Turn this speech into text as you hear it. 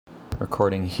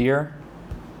recording here,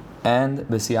 and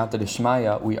B'siyata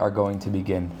D'Shmaya, we are going to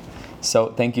begin. So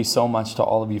thank you so much to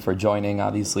all of you for joining.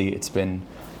 Obviously, it's been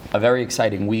a very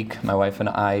exciting week. My wife and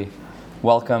I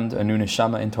welcomed a new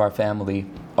neshama into our family,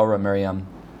 Ora Miriam,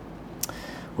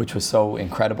 which was so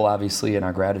incredible, obviously, and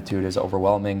our gratitude is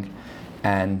overwhelming.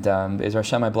 And Be'ez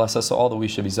Hashem, I bless us all that we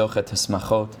should be zochet to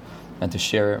smachot and to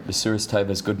share Besuras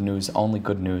Taiva's good news, only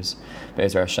good news,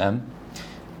 Be'ez Hashem.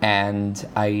 And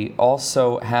I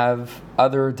also have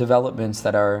other developments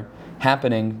that are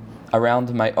happening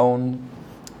around my own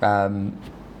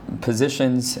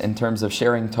positions in terms of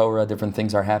sharing Torah. Different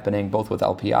things are happening both with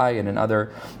LPI and in other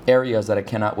areas that I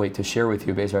cannot wait to share with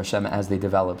you, Be'ez Hashem, as they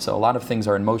develop. So a lot of things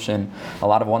are in motion, a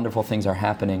lot of wonderful things are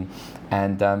happening,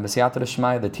 and B'siyata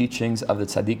D'Shmaya, the teachings of the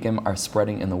tzaddikim are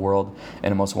spreading in the world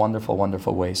in a most wonderful,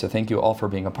 wonderful way. So thank you all for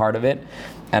being a part of it,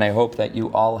 and I hope that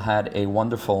you all had a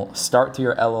wonderful start to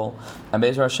your Elul, and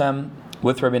Be'ez Hashem,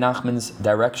 with Rebbe Nachman's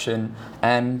direction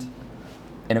and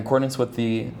in accordance with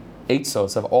the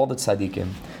eitzos of all the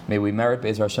tzaddikim, may we merit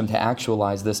Be'ez Hashem to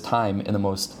actualize this time in the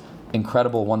most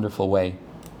incredible, wonderful way.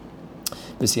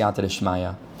 B'siyata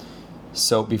D'Shmaya.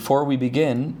 So before we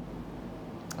begin,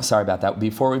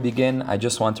 I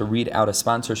just want to read out a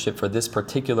sponsorship for this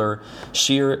particular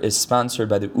shir. Is sponsored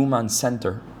by the Uman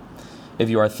Center. If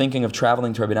you are thinking of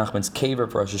traveling to Rabbi Nachman's kever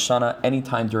for Rosh Hashanah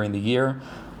anytime during the year,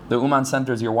 the Uman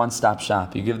Center is your one-stop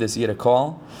shop. You give this yid a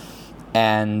call,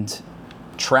 and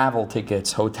travel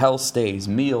tickets, hotel stays,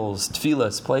 meals,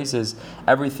 tefillas, places,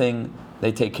 everything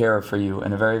they take care of for you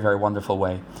in a very, very wonderful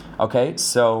way. Okay,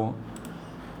 so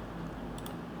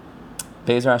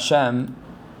Be'ez Hashem,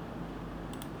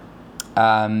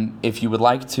 if you would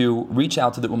like to reach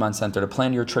out to the Uman Center to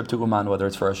plan your trip to Uman, whether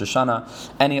it's for Rosh Hashanah,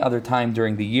 any other time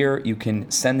during the year, you can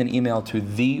send an email to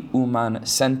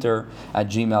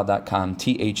theumancenter@gmail.com,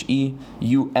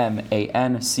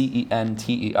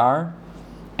 theumancenter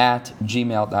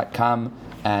 @gmail.com,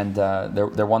 and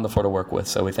they're wonderful to work with.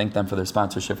 So we thank them for their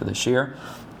sponsorship for this year.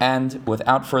 And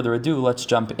without further ado, let's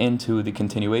jump into the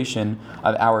continuation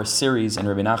of our series in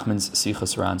Rabbi Nachman's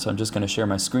Sichos Ran. So I'm just going to share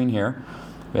my screen here.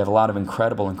 We have a lot of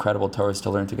incredible Torahs to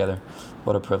learn together.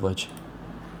 What a privilege.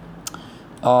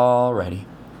 Alrighty.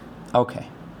 Okay.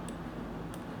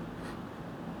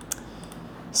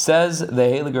 Says the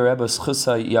Heilige Rebbe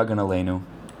Schusa Yagan Aleinu.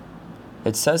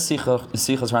 It says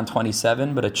Sichos Ran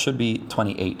 27, but it should be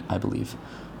 28, I believe.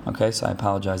 Okay, so I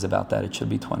apologize about that. It should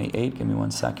be 28. Give me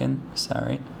 1 second.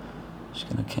 Sorry. Just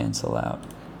going to cancel out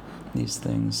these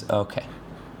things. Okay.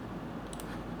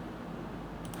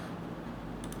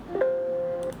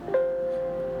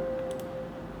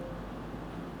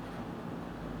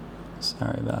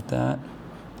 Sorry about that.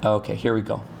 Okay, here we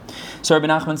go. So Rabbi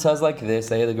Nachman says like this,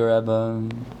 the Heilige Rebbe,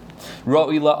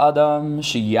 Ro'i la'adam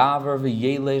sheyavar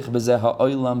v'yelech b'zeh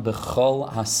ha'olam b'chol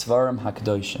ha'svarim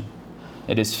ha'kadoshim.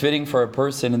 It is fitting for a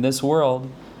person in this world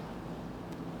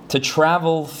to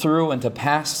travel through and to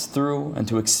pass through and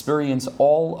to experience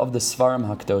all of the svarim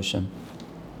ha'kadoshim.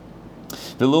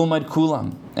 V'lulmad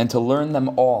kulam, and to learn them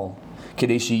all.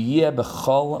 Kedei sheyeh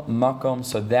b'chol makom,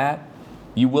 so that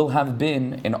you will have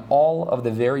been in all of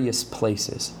the various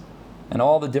places and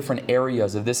all the different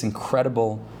areas of this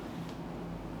incredible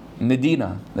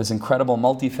Medina, this incredible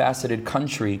multifaceted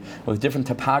country with different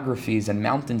topographies and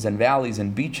mountains and valleys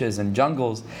and beaches and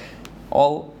jungles,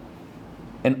 all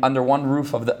under one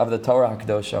roof of the Torah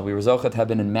HaKadosha. We were zochet have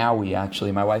been in Maui,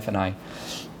 actually, my wife and I,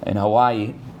 in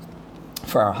Hawaii,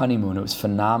 for our honeymoon. It was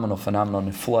phenomenal.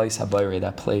 Niflois Habayri,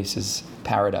 that place is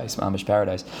paradise, mamish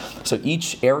paradise. So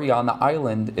each area on the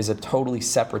island is a totally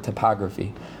separate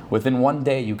topography. Within one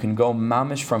day, you can go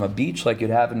mamish from a beach like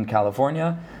you'd have in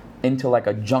California into like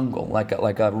a jungle, like a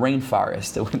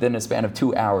rainforest within a span of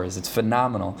 2 hours. It's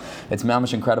phenomenal. It's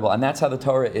mamish incredible. And that's how the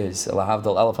Torah is.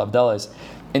 Lahavdal Elef Abdallah,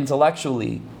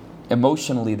 intellectually,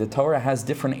 emotionally, the Torah has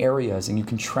different areas and you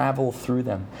can travel through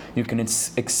them. You can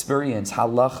experience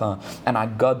halacha and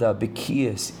agada,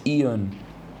 bikiyas, iyun,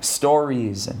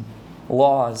 stories and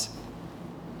laws.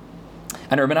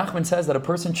 And Rebbe Nachman says that a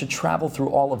person should travel through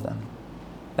all of them.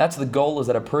 That's the goal, is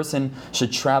that a person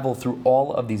should travel through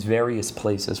all of these various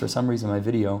places. For some reason, my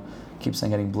video keeps on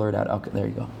getting blurred out. Okay, there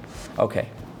you go. Okay.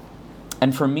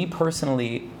 And for me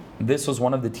personally, this was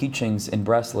one of the teachings in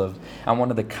Breslov and one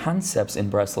of the concepts in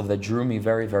Breslov that drew me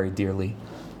very, very dearly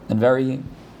and very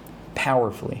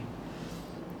powerfully.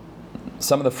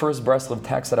 Some of the first Breslov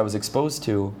texts that I was exposed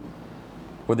to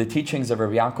were the teachings of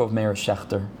Rabbi Yaakov Meir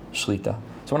Shechter, Shlita.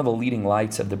 He's one of the leading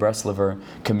lights of the Breslover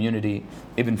community.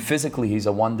 Even physically, he's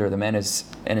a wonder. The man is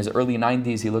in his early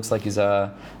 90s. He looks like he's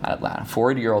a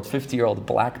 40-year-old, 50-year-old.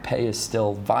 Black pay is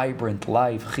still vibrant,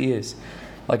 life, chiyas,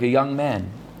 like a young man.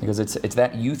 because it's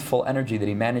that youthful energy that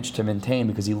he managed to maintain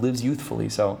because he lives youthfully.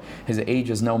 So his age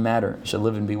is no matter. He should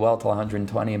live and be well till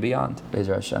 120 and beyond.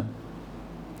 Be'ezer Hashem.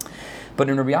 But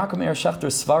in Rabbi Yaakov Meir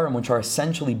Shechter's Svarim, which are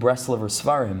essentially Breslover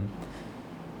Svarim,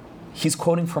 he's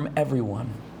quoting from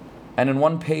everyone. And in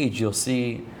one page you'll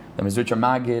see the Mizrach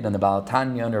Magid and the Baal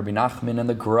Tanya and Rabbi Nachman and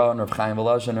the Gra and Rabbi Chaim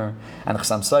Volozhiner and the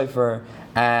Chassam Sofer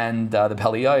and the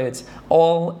Peliyoyitz,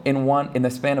 all in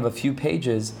the span of a few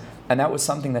pages. And that was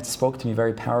something that spoke to me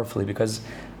very powerfully, because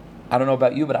I don't know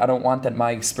about you, but I don't want that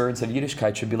my experience of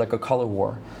Yiddishkeit should be like a color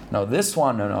war. No, this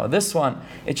one, no, this one.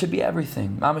 It should be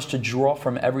everything. Mamish, to draw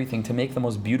from everything, to make the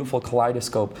most beautiful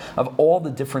kaleidoscope of all the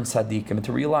different tzaddikim, and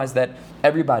to realize that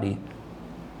everybody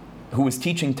who is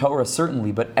teaching Torah,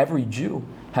 certainly, but every Jew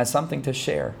has something to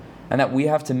share. And that we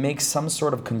have to make some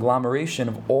sort of conglomeration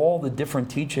of all the different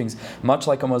teachings, much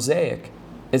like a mosaic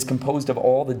is composed of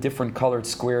all the different colored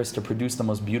squares to produce the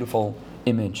most beautiful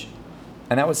image.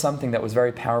 And that was something that was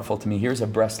very powerful to me. Here's a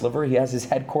Breslover, he has his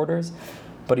headquarters,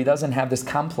 but he doesn't have this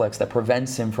complex that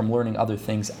prevents him from learning other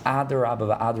things.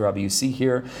 Adarabba v'adarabba. You see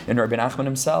here in Rebbe Nachman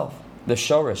himself, the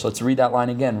Shorish. Let's read that line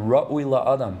again. Ra'ui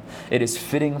la'adam. It is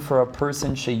fitting for a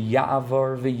person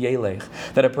sheya'avar v'yelech,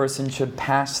 that a person should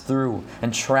pass through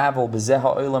and travel b'zeh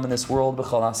ha'olam, in this world,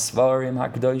 b'chol ha'svarim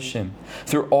ha'kedoshim,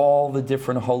 through all the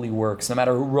different holy works, no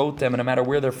matter who wrote them and no matter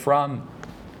where they're from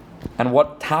and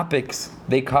what topics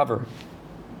they cover.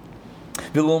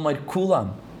 V'lomad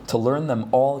kulam, to learn them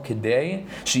all kedei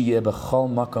sheyeh b'chol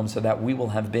makom, so that we will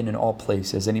have been in all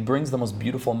places. And he brings the most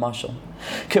beautiful mashal.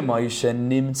 K'mayishe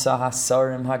nimtza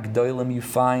hasarim hagdolim, you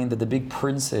find that the big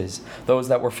princes, those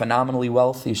that were phenomenally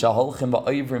wealthy, shaholchim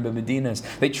ba'ivrim b'medinas,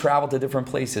 they traveled to different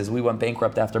places. We went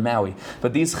bankrupt after Maui,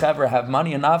 but these chevra have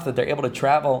money enough that they're able to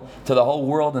travel to the whole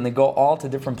world, and they go all to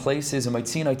different places, and they're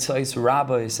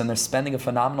spending a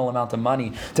phenomenal amount of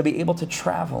money to be able to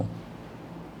travel.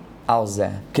 Now,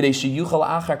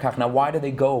 why do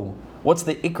they go? What's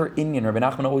the ikar inyan? Rabbi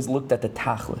Nachman always looked at the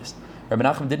tachlis. Rabbi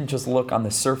Nachman didn't just look on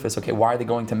the surface. Okay, why are they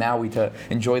going to Maui to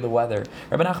enjoy the weather?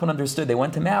 Rabbi Nachman understood they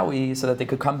went to Maui so that they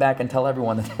could come back and tell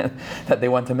everyone that they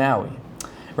went to Maui.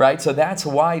 Right? So that's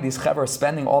why these chevra are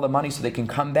spending all the money, so they can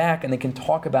come back and they can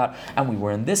talk about, and we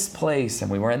were in this place and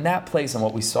we were in that place and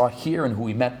what we saw here and who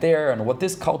we met there and what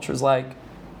this culture is like.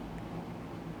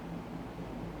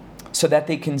 So that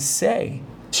they can say,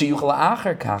 so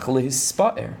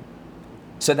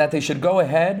that they should go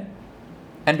ahead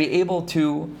and be able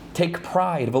to take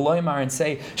pride and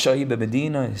say, I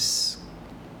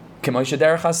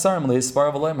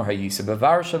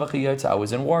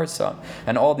was in Warsaw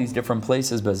and all these different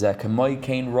places. Rabbi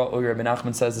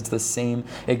Nachman says it's the same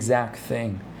exact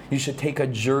thing. You should take a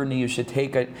journey, you should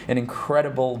take an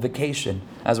incredible vacation.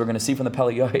 As we're going to see from the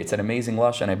Peliyoyitz, it's an amazing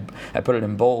lashon. I put it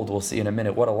in bold, we'll see in a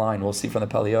minute. What a line, we'll see from the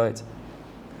Peliyoyitz.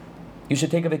 You should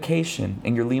take a vacation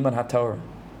in your Limud HaTorah.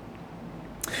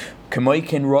 A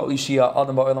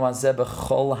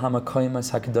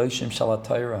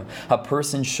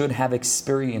person should have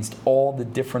experienced all the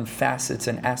different facets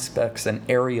and aspects and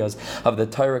areas of the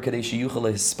Torah, so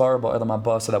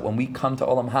that when we come to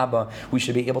Olam Haba, we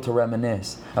should be able to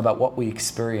reminisce about what we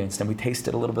experienced. And we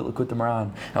tasted a little bit Likutei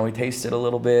Moharan, and we tasted a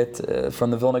little bit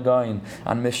from the Vilna Gaon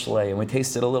on Mishlei, and we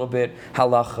tasted a little bit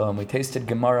Halacha, and we tasted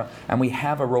Gemara, and we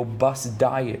have a robust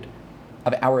diet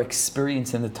of our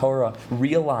experience in the Torah,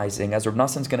 realizing, as Reb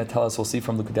Nassan's going to tell us, we'll see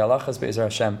from Likutei Halachas Be'ezer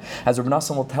Hashem, as Reb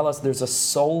Nassan will tell us, there's a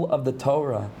soul of the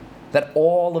Torah, that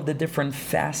all of the different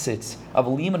facets of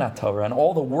Limud Torah and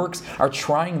all the works are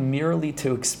trying merely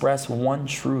to express one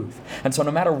truth. And so no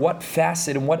matter what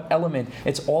facet and what element,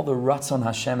 it's all the Ratzon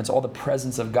Hashem, it's all the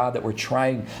presence of God that we're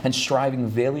trying and striving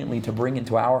valiantly to bring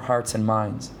into our hearts and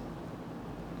minds.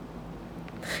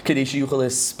 We were in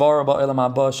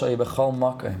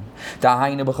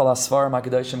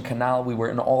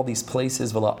all these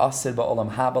places,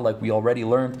 like we already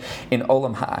learned in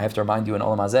Olam Haba. I have to remind you in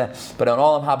Olam Hazeh, but in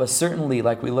Olam Haba, certainly,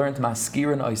 like we learned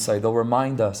Maskirin Oisai, they'll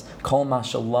remind us Kol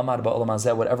Mashalamad Ba'Olam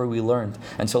Hazeh, whatever we learned.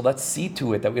 And so let's see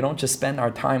to it that we don't just spend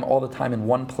our time all the time in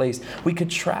one place. We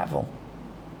could travel.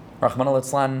 Rahman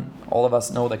al-Itzlan, all of us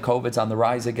know that COVID's on the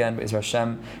rise again. Be'ezer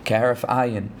Hashem, Ke'arif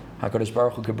Ayin. HaKadosh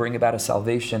Baruch Hu could bring about a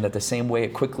salvation that the same way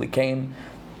it quickly came,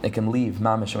 it can leave,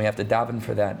 mamish, and we have to daven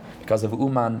for that because of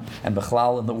Uman and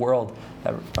Bechlal in the world.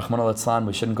 That Rahman al-Itzlan,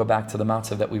 we shouldn't go back to the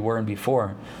matzav that we were in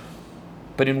before.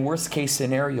 But in worst case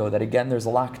scenario, that again there's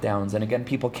lockdowns, and again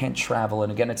people can't travel,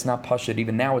 and again it's not pashut,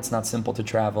 even now it's not simple to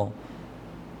travel.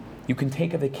 You can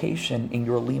take a vacation in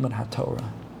your Limud HaTorah.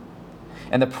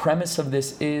 And the premise of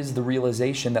this is the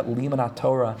realization that Limud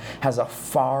Torah has a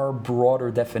far broader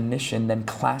definition than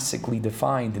classically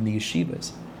defined in the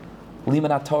yeshivas.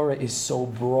 Limud Torah is so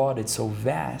broad, it's so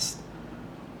vast.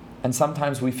 And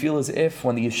sometimes we feel as if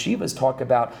when the yeshivas talk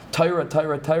about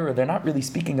Torah, they're not really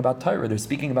speaking about Torah. They're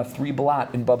speaking about 3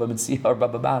 blat in Baba Metzia or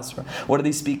Baba Basra. What are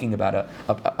they speaking about?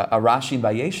 A Rashi in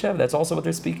Vayeshev? That's also what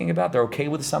they're speaking about? They're okay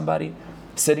with somebody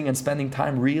sitting and spending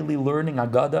time really learning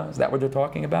Agada? Is that what they're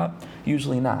talking about?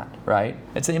 Usually not, right?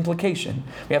 It's an implication.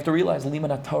 We have to realize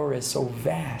Limud Torah is so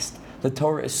vast. The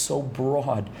Torah is so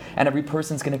broad. And every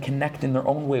person's going to connect in their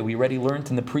own way. We already learned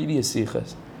in the previous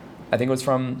sichas. I think it was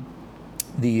from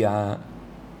the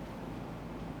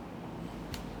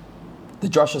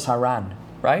Drashas Haran,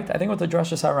 right? I think it was the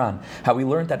Drashas Haran, how we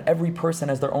learned that every person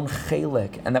has their own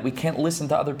chelek, and that we can't listen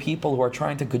to other people who are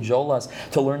trying to cajole us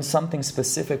to learn something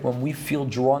specific when we feel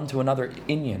drawn to another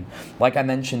inyan. Like I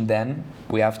mentioned then,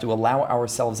 we have to allow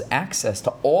ourselves access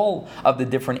to all of the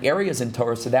different areas in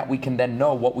Torah so that we can then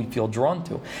know what we feel drawn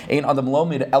to. It's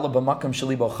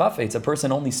a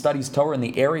person only studies Torah in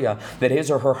the area that his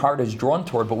or her heart is drawn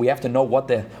toward, but we have to know what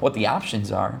the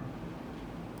options are.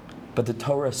 But the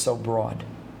Torah is so broad.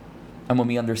 And when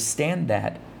we understand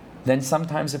that, then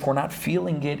sometimes if we're not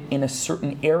feeling it in a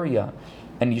certain area,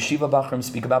 and Yeshiva Bachrim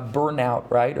speak about burnout,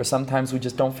 right? Or sometimes we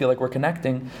just don't feel like we're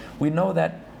connecting, we know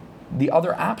that the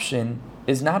other option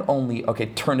is not only, okay,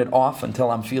 turn it off until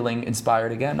I'm feeling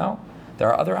inspired again. No, there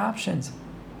are other options.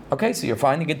 Okay, so you're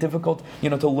finding it difficult,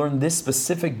 to learn this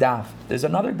specific daf. There's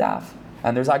another daf,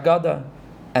 and there's Agada,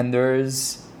 and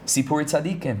there's Sipuri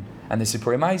Tzadikim, and there's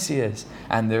Sipuri Maisiyas,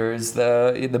 and there's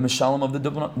the Mishalim of the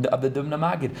Dubna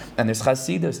Magid, and there's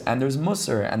Chasidus, and there's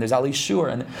Musar, and there's Ali Shur,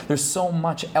 and there's so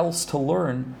much else to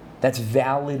learn that's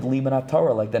valid Limud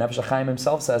Torah, like the Nefesh HaChaim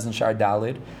himself says in Shar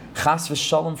Dalid, Chas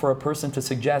v'Shalom for a person to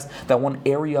suggest that one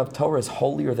area of Torah is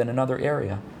holier than another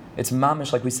area. It's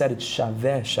mamish, like we said, it's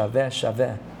shaveh, shaveh,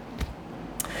 shaveh.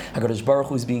 HaKadosh Baruch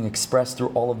Hu is being expressed through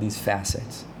all of these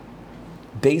facets.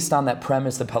 Based on that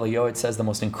premise, the Pali Yoed says the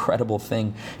most incredible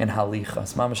thing in Halicha.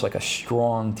 It's mamish like a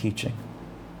strong teaching.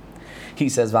 He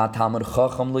says, "V'atalmud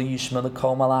chacham lo yishma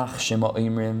l'kol malach shema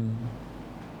imrim."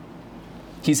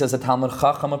 He says, a Talmud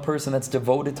Chacham, a person that's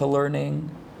devoted to learning.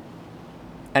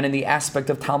 And in the aspect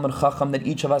of Talmud Chacham that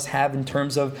each of us have in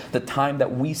terms of the time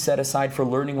that we set aside for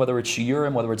learning, whether it's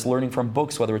shiurim, whether it's learning from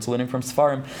books, whether it's learning from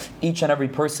Sfarim, each and every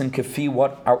person kafi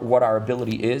what our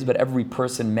ability is, but every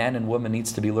person, man and woman,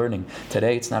 needs to be learning.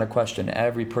 Today, it's not a question.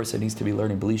 Every person needs to be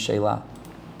learning. B'li sheila.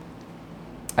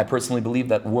 I personally believe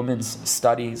that women's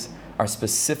studies are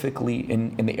specifically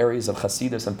in the areas of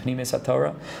Chasidus and Pnimis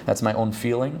HaTorah. That's my own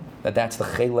feeling, that's the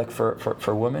chelek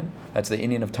for women. That's the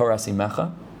Indian of Torah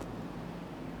Simecha.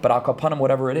 But Al Kapanim,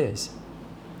 whatever it is,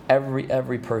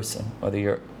 every person, whether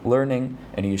you're learning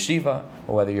in a yeshiva,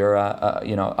 or whether you're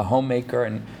a homemaker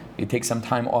and you take some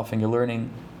time off and you're learning,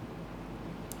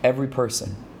 every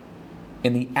person,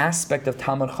 in the aspect of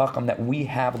Talmud Chacham that we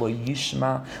have, lo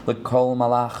yishma l'kol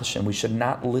malach, and we should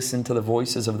not listen to the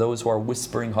voices of those who are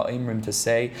whispering ha'imrim to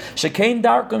say, shekein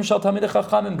darkum shal tamid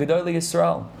chachamim gedolei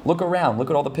Yisrael. Look around, look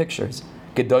at all the pictures.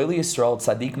 Gedolei Yisrael,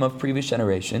 tzaddikim of previous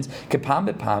generations,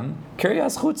 kepam bepam,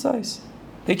 kiryas chutzais.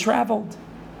 They traveled.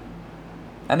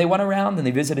 And they went around and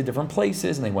they visited different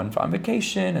places and they went on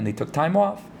vacation and they took time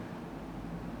off.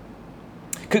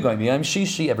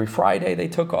 Every Friday they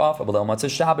took off.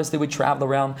 Shabbos they would travel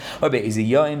around. In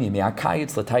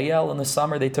the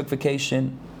summer they took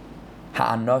vacation.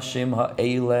 And you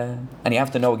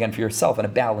have to know again for yourself in a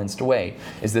balanced way.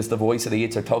 Is this the voice of the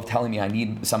Yetzer Tov telling me I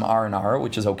need some R&R,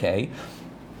 which is okay?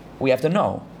 We have to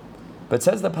know. But it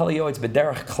says the Palio, it's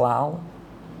b'derech klal.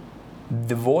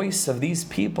 The voice of these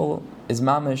people is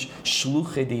mamish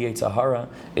shluchei di Yetzer Hara.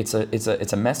 It's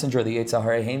a messenger of the Yetzer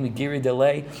Hara. Heim giri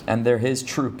delay, and they're his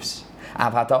troops.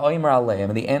 And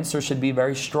the answer should be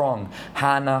very strong.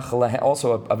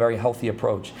 Also a very healthy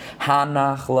approach.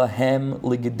 Hanach lahem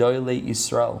ligedolei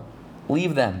Yisrael.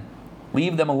 Leave them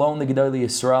alone. The Gedolei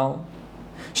Yisrael.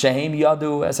 Shehem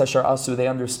yadu es asher asu. They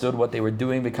understood what they were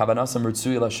doing. V'kavanasam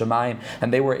ritzui l'shamayim,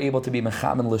 and they were able to be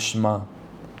mechamen l'shma.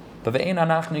 You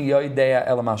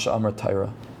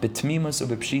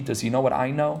know what I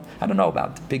know? I don't know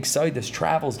about big sidus,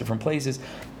 travels, different places.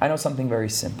 I know something very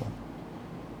simple.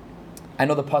 I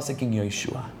know the pasuk in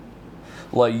Yeshua.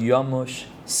 La yamush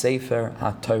sefer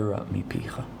ha-Torah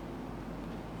mipicha.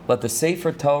 Let the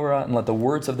sefer Torah and let the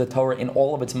words of the Torah in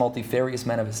all of its multifarious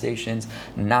manifestations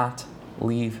not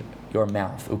leave your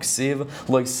mouth. Uksiv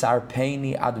loy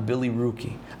sarpeini ad bili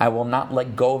ruki. I will not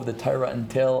let go of the Torah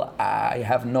until I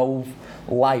have no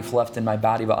life left in my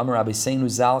body. What does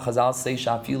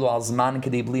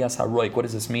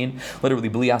this mean? Literally,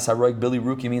 bli as haroik, bili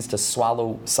ruki means to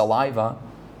swallow saliva.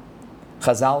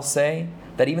 Chazal say,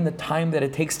 that even the time that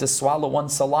it takes to swallow one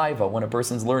saliva when a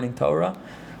person's learning Torah,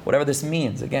 whatever this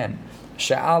means, again,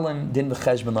 she'alim din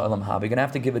v'cheshbon la'olam haba. You're going to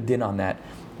have to give a din on that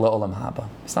la'olam haba.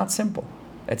 It's not simple.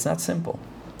 It's not simple.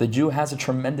 The Jew has a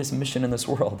tremendous mission in this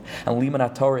world, and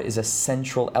Limud Torah is a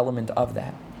central element of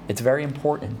that. It's very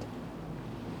important.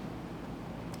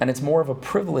 And it's more of a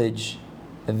privilege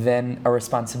than a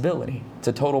responsibility. It's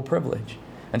a total privilege.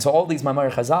 And so all these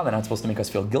Ma'amar Chazal are not supposed to make us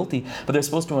feel guilty, but they're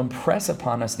supposed to impress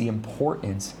upon us the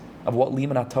importance of what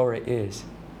Limud Torah is.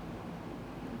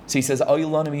 So he says, in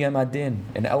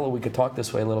Ella we could talk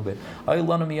this way a little bit.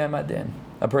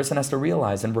 A person has to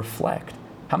realize and reflect,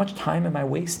 how much time am I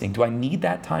wasting? Do I need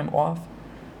that time off?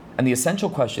 And the essential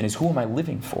question is, who am I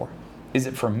living for? Is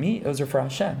it for me or is it for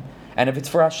Hashem? And if it's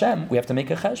for Hashem, we have to make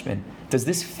a cheshbon. Does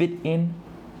this fit in?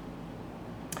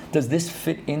 Does this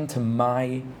fit into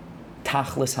my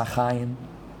tachlis hachayim?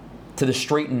 To the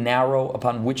straight and narrow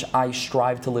upon which I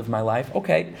strive to live my life?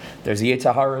 Okay, there's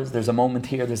Yetzer Haras, there's a moment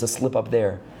here, there's a slip up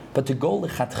there. But to go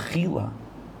lechatchila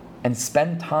and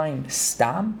spend time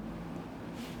stam,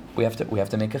 we have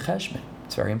to make a cheshbon.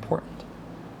 It's very important.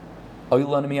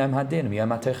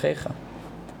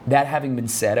 That having been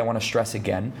said, I want to stress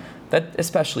again that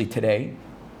especially today,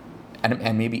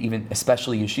 and maybe even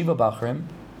especially yeshiva bachrim,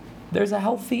 there's a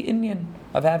healthy inyan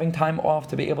of having time off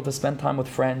to be able to spend time with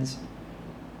friends.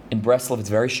 In Breslov, it's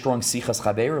very strong sichas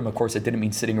chaverim. Of course, it didn't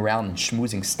mean sitting around and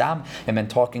schmoozing stam. It meant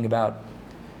talking about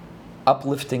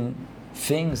uplifting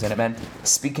things, and it meant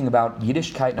speaking about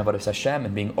Yiddishkeit and about Hashem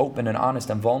and being open and honest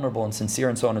and vulnerable and sincere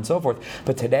and so on and so forth.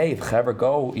 But today, if chaver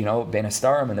go, ben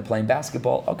astarim and they're playing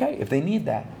basketball, okay, if they need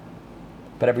that.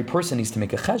 But every person needs to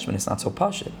make a cheshbon. It's not so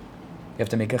pashut. You have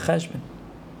to make a cheshbon.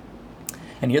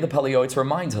 And here the Palioitz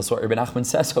reminds us what Rebbe Nachman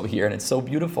says over here, and it's so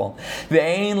beautiful.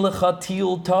 Ve'ein lecha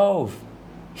tiyul tov.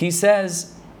 He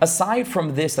says, aside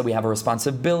from this, that we have a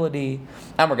responsibility,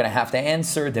 and we're going to have to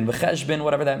answer, din v'cheshbon,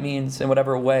 whatever that means, in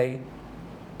whatever way.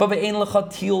 But ve'ein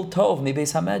lecha tiyul tov mi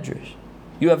beis hamedrash.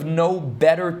 You have no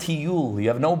better tiyul, you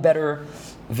have no better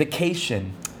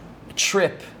vacation,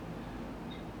 trip,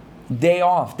 day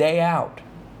off, day out,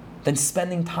 than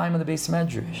spending time in the beis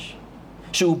medrash.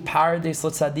 Shu pardes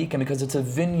l'tzadikim, because it's a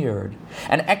vineyard.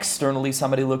 And externally,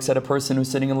 somebody looks at a person who's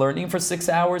sitting and learning for 6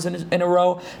 hours in a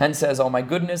row and says, oh my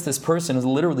goodness, this person is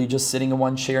literally just sitting in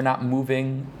one chair, not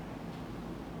moving.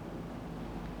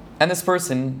 And this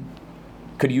person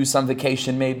could use some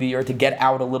vacation maybe, or to get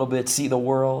out a little bit, see the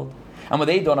world. And when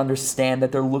they don't understand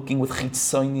that they're looking with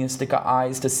chitzoniistic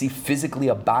eyes to see physically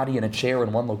a body in a chair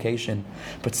in one location,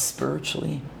 but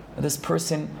spiritually, this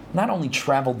person not only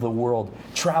traveled the world,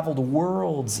 traveled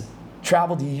worlds,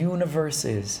 traveled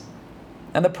universes.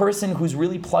 And the person who's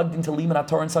really plugged into Limud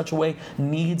Torah in such a way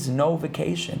needs no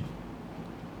vacation.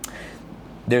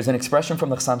 There's an expression from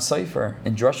the Chassam Sofer,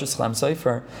 in Drush's Chassam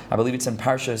Sofer, I believe it's in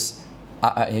Parshas,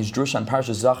 his drush on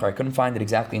Parshas Zachar. I couldn't find it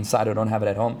exactly inside, I don't have it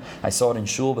at home. I saw it in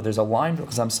Shul, but there's a line from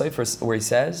Chassam Sofer where he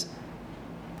says,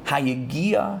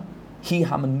 Hayegia hi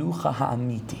hamenucha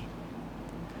ha'amiti.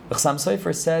 The Chassam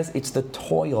Sofer says it's the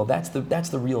toil, that's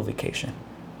the real vacation.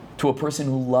 To a person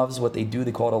who loves what they do,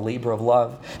 they call it a labor of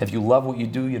love. If you love what you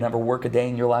do, you never work a day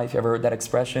in your life. You ever heard that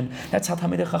expression? That's how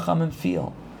Talmidei Chachamim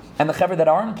feel. And the chaver that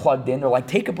aren't plugged in, they're like,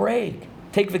 take a break,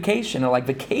 take vacation. They're like,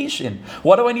 vacation?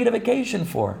 What do I need a vacation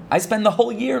for? I spend the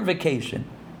whole year in vacation.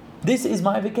 This is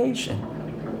my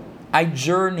vacation. I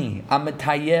journey, I'm a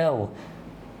tayel.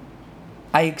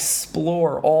 I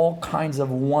explore all kinds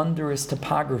of wondrous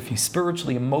topography,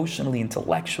 spiritually, emotionally,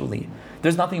 intellectually.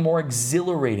 There's nothing more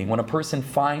exhilarating when a person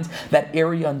finds that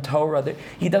area in Torah that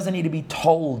he doesn't need to be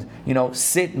told,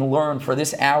 sit and learn for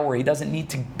this hour. He doesn't need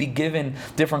to be given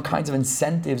different kinds of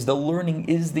incentives. The learning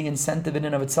is the incentive in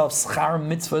and of itself. Schar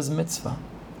mitzvah is mitzvah.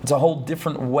 It's a whole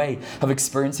different way of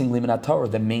experiencing Limud Torah.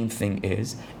 The main thing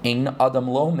is, Ein Adam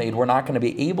Lo Made. We're not going to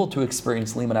be able to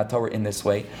experience Limud Torah in this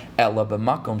way. Ela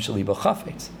b'makom sheli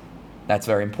b'chafetz. That's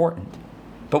very important.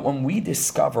 But when we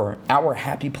discover our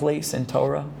happy place in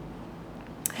Torah,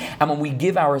 and when we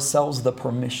give ourselves the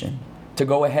permission to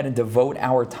go ahead and devote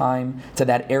our time to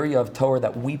that area of Torah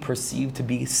that we perceive to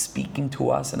be speaking to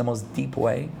us in the most deep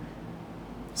way,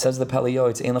 says the Palio,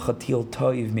 it's Ein lecha tiyul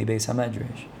tov mi beis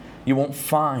hamedrash. You won't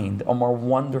find a more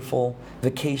wonderful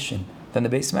vacation than the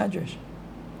Beis Medrash,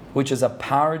 which is a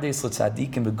pardes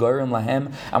l'tzadikim v'gorim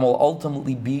lahem, and will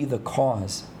ultimately be the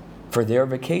cause for their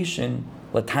vacation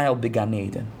l'tayel b'Gan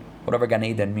Eden, whatever Gan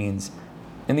Eden means,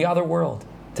 in the other world,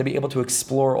 to be able to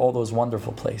explore all those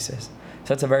wonderful places.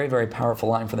 So that's a very, very powerful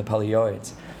line from the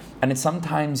Palioids. And it's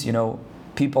sometimes,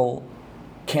 people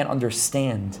can't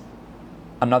understand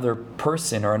another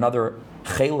person or another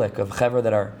chelek of chaver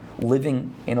that are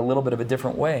living in a little bit of a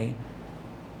different way,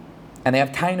 And they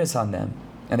have tinus on them.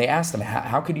 And they ask them,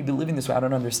 how could you be living this way? I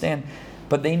don't understand.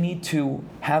 But they need to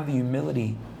have the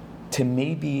humility to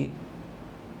maybe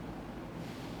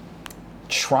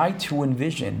try to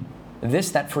envision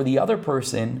this, that for the other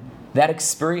person, that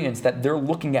experience that they're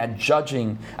looking at,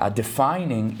 judging,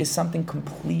 defining, is something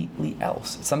completely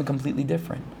else. It's something completely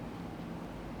different.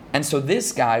 And so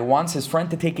this guy wants his friend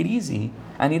to take it easy,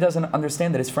 and he doesn't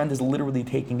understand that his friend is literally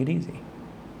taking it easy.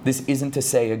 This isn't to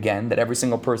say, again, that every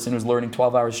single person who's learning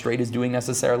 12 hours straight is doing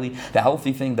necessarily the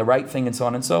healthy thing, the right thing, and so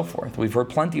on and so forth. We've heard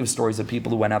plenty of stories of people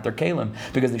who went out their kalim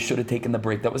because they should have taken the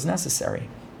break that was necessary.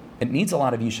 It needs a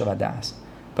lot of yishuv hadas.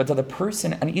 But to the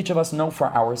person, and each of us know for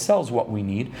ourselves what we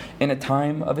need in a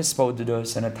time of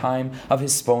hispodidus, in a time of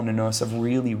hisponenus, of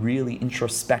really, really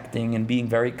introspecting and being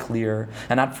very clear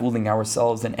and not fooling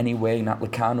ourselves in any way, not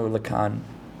lakan or lakan.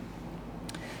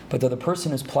 But to the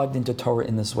person who's plugged into Torah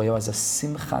in this way, who has a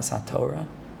simchas haTorah,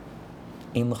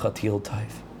 ein l'chatil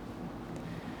taif.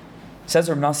 Says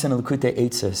Reb Nachman in Likutei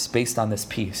Eitzos, based on this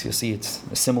piece. You'll see it's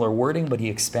a similar wording, but he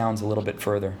expounds a little bit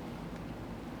further.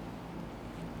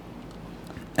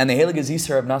 And the Heilige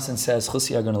Zisar Reb Nachman says,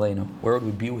 Chusi Agon Aleinu, where would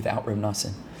we be without Reb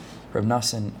Nachman? Reb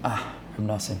Nachman,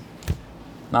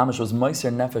 Mamash was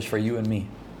Meiser Nefesh for you and me.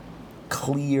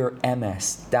 Clear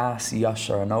MS, das,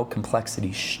 yashar, no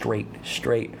complexity, straight.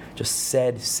 Just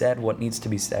said what needs to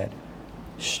be said.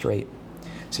 Straight.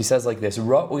 So he says like this, it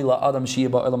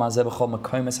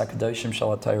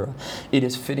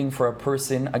is fitting for a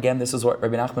person, again, this is what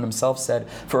Rebbe Nachman himself said,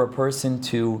 for a person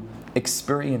to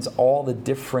experience all the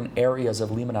different areas of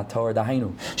Limud HaTorah.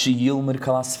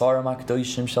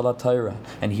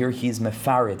 And here he's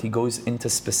mefaret, he goes into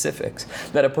specifics,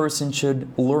 that a person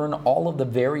should learn all of the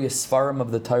various Sfarim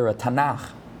of the Torah,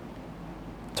 Tanakh,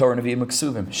 Torah Nevi'im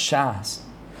Uksuvim, Shas,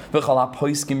 V'chal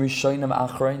HaPoiskim Rishonim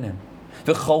Achronim,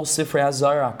 V'chol Sifrei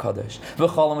HaZorah HaKadosh,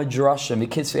 V'chol HaMidrashim,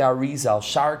 V'kitzvei HaRizal,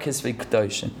 Shar Kitzvei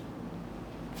Kedoshim.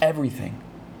 Everything.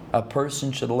 A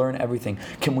person should learn everything.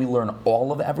 Can we learn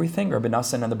all of everything? Rabbi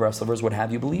Nachman and the Breslovers would have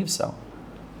you believe so.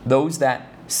 Those that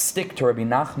stick to Rabbi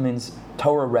Nachman's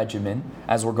Torah regimen,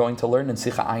 as we're going to learn in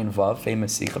Sicha Ayin Vav,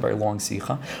 famous Sicha, very long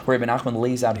Sicha, where Rabbi Nachman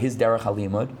lays out his Derech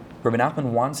HaLimud. Rabbi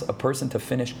Nachman wants a person to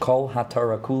finish Kol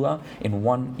HaTorah Kula in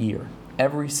 1 year.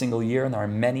 Every single year, and there are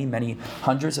many, many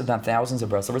hundreds, if not thousands of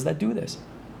Breslovers that do this.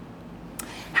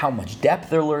 How much depth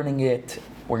they're learning it,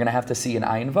 we're going to have to see in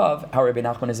Ayin Vav how Rabbi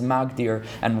Nachman is magdir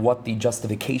and what the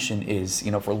justification is,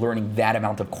 for learning that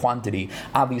amount of quantity.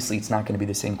 Obviously, it's not going to be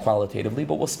the same qualitatively,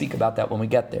 but we'll speak about that when we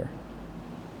get there.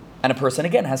 And a person,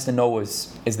 again, has to know,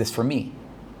 is this for me?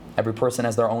 Every person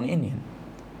has their own inyan.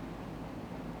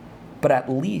 But at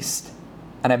least,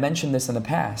 and I mentioned this in the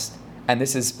past, and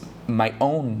this is my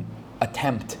own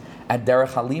attempt at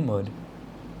Derech HaLimud,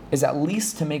 is at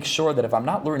least to make sure that if I'm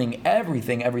not learning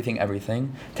everything,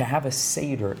 to have a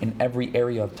Seder in every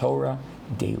area of Torah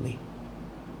daily.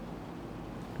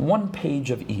 1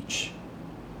 page of each.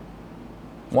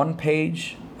 1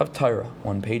 page of Torah,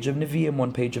 1 page of Nevi'im,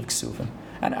 1 page of Ksuvim.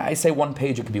 And I say 1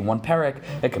 page, it could be 1 perek,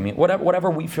 it could be whatever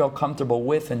we feel comfortable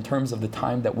with in terms of the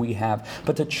time that we have.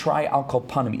 But to try al kol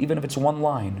panim, even if it's 1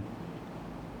 line,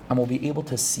 and we'll be able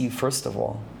to see, first of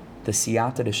all, the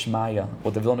siyata d'shmaya,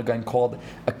 what the Vilna Gaon called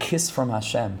a kiss from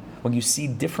Hashem. When you see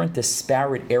different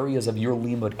disparate areas of your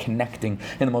limud connecting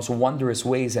in the most wondrous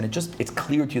ways, and it's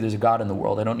clear to you there's a God in the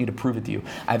world. I don't need to prove it to you.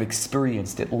 I've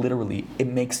experienced it literally. It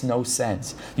makes no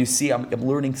sense. You see, I'm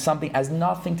learning something has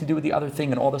nothing to do with the other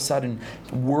thing, and all of a sudden,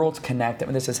 worlds connect. I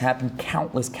mean, this has happened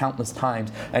countless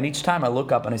times. And each time I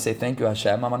look up and I say, thank you,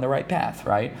 Hashem, I'm on the right path,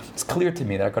 right? It's clear to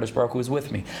me that HaKadosh Baruch Hu is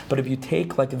with me. But if you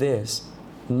take like this,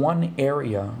 1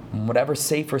 area, whatever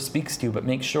Sefer speaks to you, but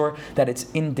make sure that it's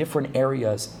in different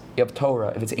areas of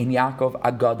Torah. If it's Ein Yaakov,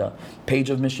 Agada, page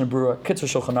of Mishnah Berurah, Kitzur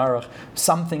Shulchan Aruch,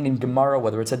 something in Gemara,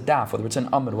 whether it's a daf, whether it's an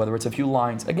amud, whether it's a few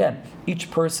lines. Again, each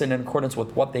person in accordance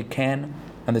with what they can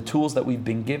and the tools that we've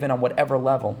been given on whatever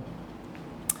level.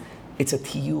 It's a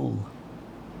tiyul.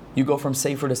 You go from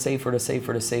Sefer to Sefer to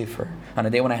Sefer to Sefer. On a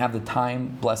day when I have the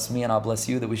time, bless me and I'll bless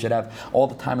you, that we should have all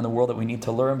the time in the world that we need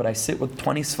to learn, but I sit with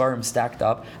 20 Sfarim stacked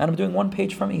up, and I'm doing 1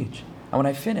 page from each. And when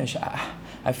I finish,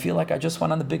 I feel like I just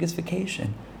went on the biggest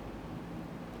vacation.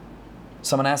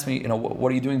 Someone asked me, what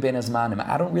are you doing Bein Hazmanim?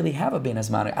 I don't really have a Bein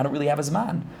Hazmanim. I don't really have a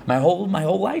Zman. My whole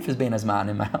life is Bein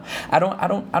Hazmanim. I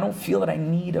don't feel that I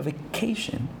need a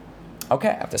vacation. Okay,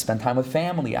 I have to spend time with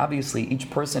family, obviously, each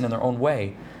person in their own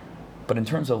way. But in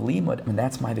terms of limud,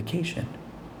 that's my vacation.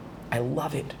 I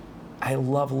love it. I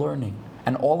love learning.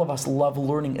 And all of us love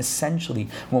learning essentially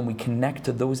when we connect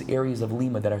to those areas of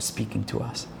limud that are speaking to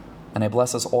us. And I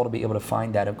bless us all to be able to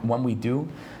find that. And when we do,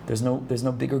 there's no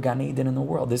bigger Gan Eden in the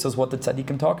world. This is what the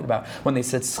tzaddikim talking about. When they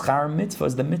said schar mitzvah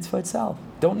is the mitzvah itself.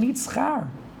 Don't need schar.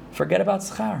 Forget about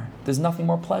schar. There's nothing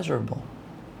more pleasurable.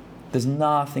 There's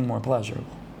nothing more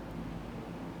pleasurable.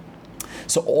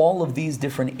 So all of these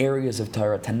different areas of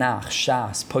Torah, Tanakh,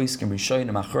 Shas, Poskim,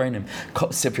 Rishonim, Achronim,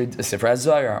 Sifrei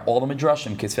Zohar, all the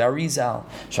Midrashim, Kitzvei Arizal,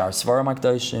 Shar Svarim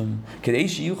HaKadoshim, Kedei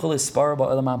Sheyuchal Ispar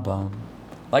Ba'olam Haba.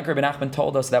 Like Rebbe Nachman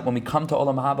told us that when we come to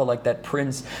Olam Haba, like that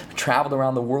prince who traveled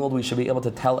around the world, we should be able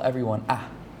to tell everyone,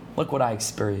 look what I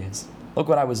experienced. Look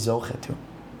what I was zoche to.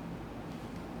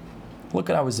 Look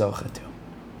what I was zoche to.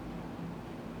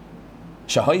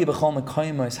 Shahayi b'chol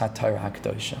mekoyimos haTorah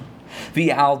HaKadosha.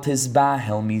 V'al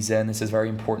tizbahel mizeh, and this is very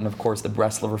important, of course, the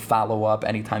Breslover follow-up.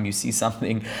 Anytime you see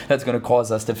something that's going to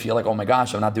cause us to feel like, oh my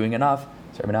gosh, I'm not doing enough.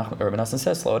 So Rebbe Nachman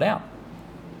says, slow down.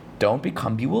 Don't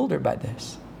become bewildered by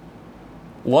this.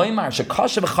 How can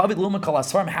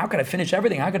I finish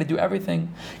everything? How can I do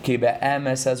everything? Says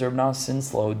Rebbe Nachman,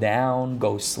 slow down,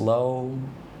 go slow.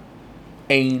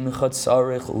 You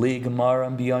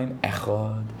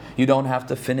don't have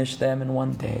to finish them in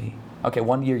one day. Okay,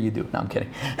 1 year you do. No, I'm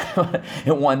kidding.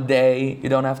 In 1 day, you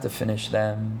don't have to finish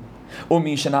them. But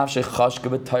if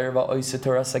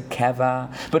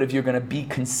you're going to be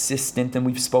consistent, and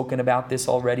we've spoken about this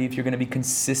already, if you're going to be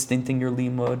consistent in your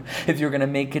limud, if you're going to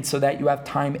make it so that you have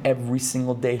time every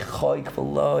single day,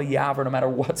 no matter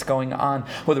what's going on,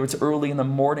 whether it's early in the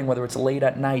morning, whether it's late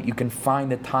at night, you can find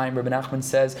the time. Rebbe Nachman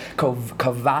says,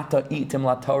 kavata itim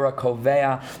la Torah,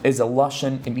 kovea is a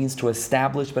lashon. It means to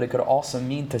establish, but it could also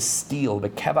mean to steal.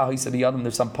 But keva ha'isabiyadam,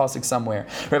 there's some pasuk somewhere.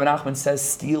 Rebbe Nachman says,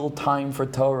 steal time for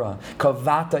Torah.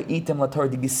 Kavata itim la Torah.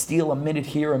 Did you steal a minute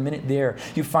here, a minute there?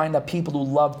 You find that people who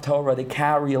love Torah, they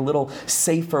carry a little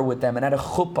sefer with them, and at a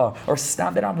chuppah, or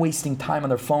stop. They're not wasting time on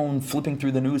their phone, flipping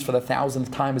through the news for the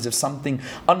 1,000th time as if something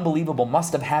unbelievable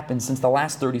must have happened since the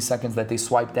last 30 seconds that they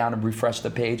swipe down and refresh the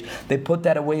page. They put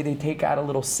that away, they take out a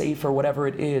little sefer, whatever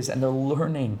it is, and they're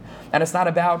learning. And it's not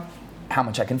about how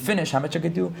much I can finish, how much I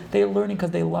could do. They're learning because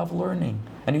they love learning.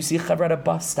 And you see Chevra at a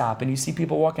bus stop, and you see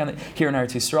people walking here in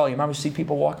Eretz Yisrael, you remember, see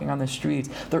people walking on the streets.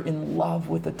 They're in love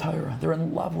with the Torah. They're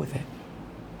in love with it.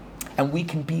 And we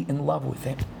can be in love with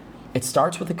it. It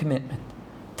starts with a commitment.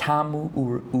 Tamu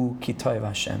uru'u ki toiv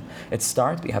Hashem. It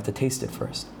starts, but you have to taste it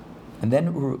first. And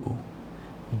then uru'u.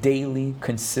 Daily,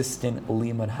 consistent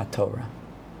limud haTorah.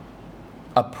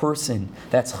 A person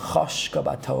that's chashka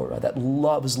b'Torah, that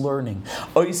loves learning,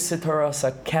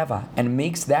 and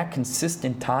makes that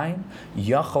consistent time,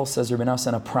 Yachol, says Rebbe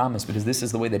Nachman, a promise, because this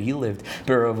is the way that he lived.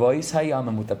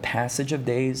 With the passage of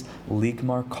days,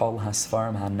 ligmar kol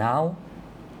hasfarim hanal,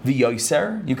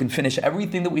 v'yoser, you can finish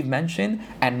everything that we've mentioned,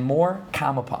 and more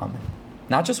kama pa'amin.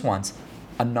 Not just once,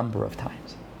 a number of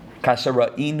times.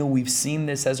 We've seen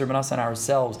this as Rebbe Nachman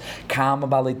ourselves.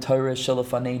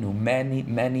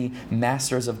 Many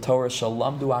masters of Torah,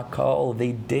 shalamdu akol,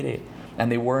 they did it,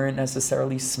 and they weren't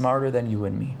necessarily smarter than you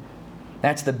and me.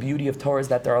 That's the beauty of Torah, is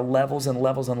that there are levels and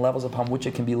levels and levels upon which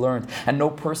it can be learned. And no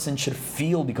person should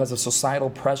feel, because of societal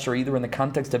pressure, either in the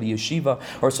context of a yeshiva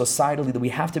or societally, that we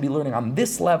have to be learning on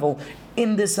this level,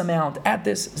 in this amount, at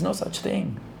this. There's no such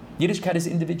thing. Yiddishkeit is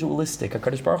individualistic.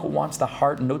 HaKadosh Baruch Hu wants the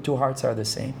heart, and no two hearts are the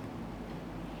same.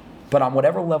 But on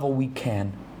whatever level we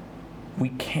can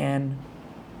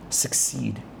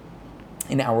succeed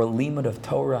in our limud of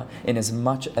Torah, in as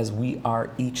much as we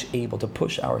are each able to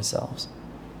push ourselves.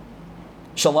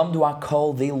 Shalom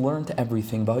du'akol, they learned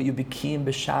everything. B'ha'yu b'kiyim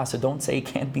b'shas, so don't say it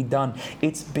can't be done.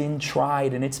 It's been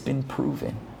tried and it's been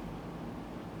proven.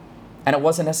 And it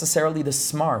wasn't necessarily the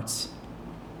smarts.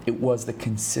 It was the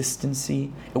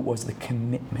consistency. It was the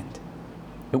commitment.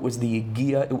 It was the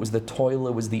yigiyah. It was the toil.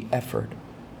 It was the effort.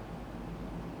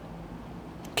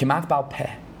 Kimat bal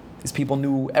peh. These people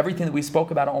knew everything that we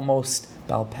spoke about almost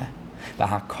bal peh.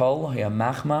 V'hakol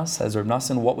hayamachmas, says Reb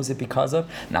Nachman, what was it because of?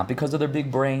 Not because of their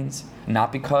big brains,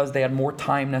 not because they had more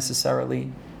time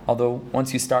necessarily, although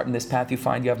once you start in this path you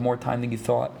find you have more time than you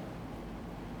thought,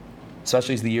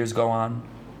 especially as the years go on.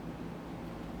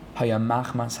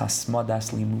 Hayamachmas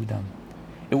hasmadas limudam.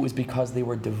 It was because they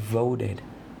were devoted.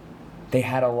 They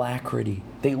had alacrity.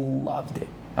 They loved it.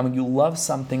 And when you love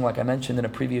something, like I mentioned in a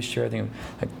previous shir, I think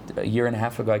like a year and a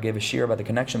half ago, I gave a shir about the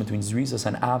connection between zrizos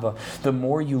and ava. The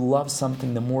more you love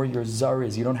something, the more your zar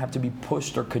is. You don't have to be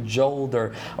pushed or cajoled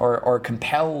or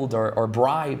compelled or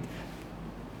bribed.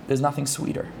 There's nothing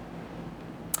sweeter.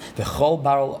 The chol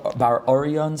bar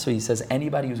oryon, so he says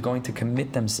anybody who's going to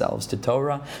commit themselves to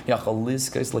Torah, yachol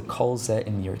lizkes lekol zeh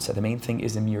im yirtzeh. The main thing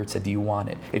is im yirtzeh. Do you want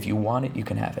it? If you want it, you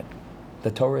can have it.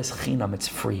 The Torah is chinam, it's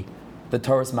free. The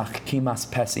Torah is machkimas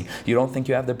pesi. You don't think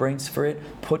you have the brains for it?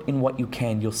 Put in what you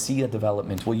can. You'll see a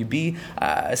development. Will you be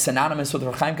synonymous with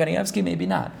Rav Chaim Kanievsky? Maybe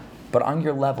not. But on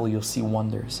your level, you'll see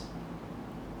wonders.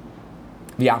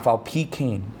 V'afal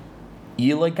pikein.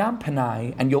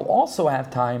 And you'll also have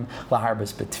time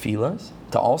laharbas betfilas,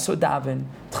 to also daven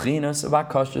tchinas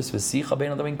v'akashas v'sicha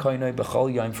bein adavin koinoi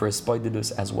b'chol yom for a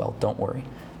spoidedus as well. Don't worry,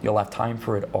 you'll have time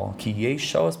for it all. Ki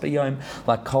yesh shos b'yom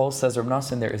lakol, says Rav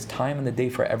Nassan, there is time in the day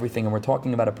for everything, and we're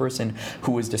talking about a person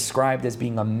who is described as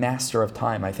being a master of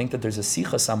time. I think that there's a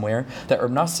sicha somewhere that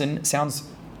Rav Nassan sounds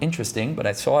interesting, but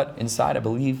I saw it inside, I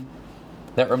believe,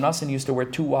 that Rav Nassan used to wear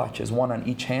 2 watches, one on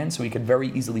each hand, so he could very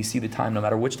easily see the time no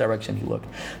matter which direction he looked.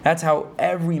 That's how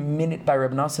every minute by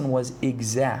Rav Nassan was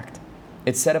exact.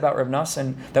 It's said about Rav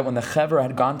Nassan that when the Chevra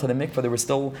had gone to the mikveh, they were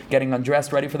still getting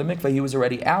undressed, ready for the mikveh. He was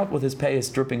already out with his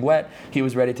payas dripping wet. He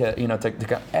was ready to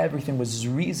everything was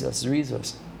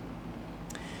zrizas.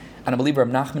 And I believe Rav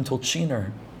Nachman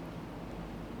Tulchiner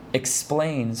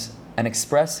explains and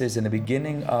expresses in the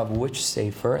beginning of which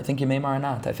sefer, I think Yemei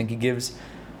Maranat, I think he gives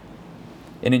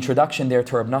an introduction there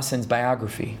to Rav Nassan's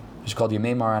biography, which is called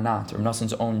Yemei Maranat, Rav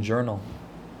Nassan's own journal.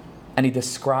 And he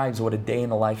describes what a day in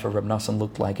the life of Rav Nassan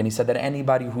looked like. And he said that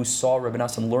anybody who saw Rav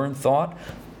Nassan learn thought,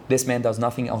 this man does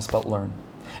nothing else but learn.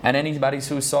 And anybody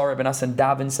who saw Rav Nassan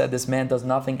daven said, this man does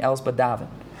nothing else but daven.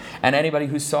 And anybody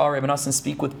who saw Rav Nassan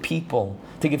speak with people,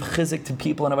 to give chizik to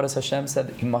people and Avodas Hashem, said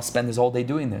that he must spend his whole day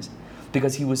doing this.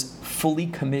 Because he was fully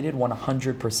committed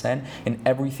 100% in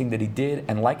everything that he did.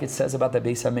 And like it says about the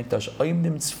Beis HaMikdash,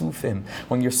 oimdim tzfufim,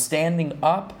 when you're standing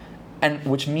up, and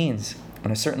which means,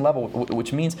 on a certain level,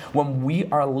 which means when we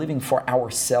are living for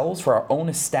ourselves, for our own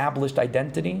established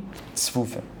identity,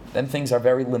 tzfufim, then things are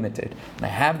very limited. And I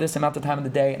have this amount of time in the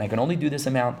day, and I can only do this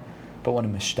amount. But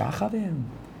when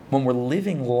we're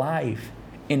living life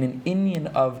in an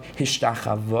inyan of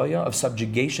hishtachavoya, of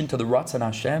subjugation to the Ratzon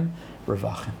Hashem,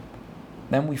 revachim,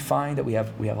 then we find that we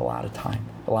have a lot of time,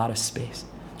 a lot of space.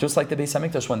 Just like the Beis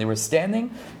HaMikdash, when they were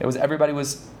standing, everybody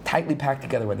was tightly packed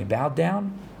together. When they bowed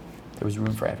down, there was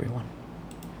room for everyone.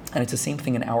 And it's the same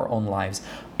thing in our own lives.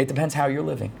 It depends how you're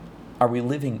living. Are we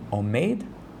living omeid,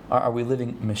 or are we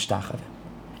living mishtachave?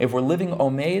 If we're living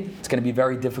omeid, it's going to be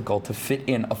very difficult to fit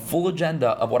in a full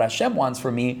agenda of what Hashem wants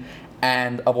for me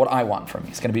and of what I want for me.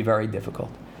 It's going to be very difficult.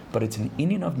 But it's an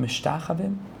inyan of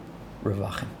mishtachavim,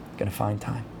 revachim. Going to find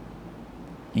time.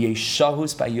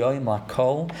 Yeshahus bayoyim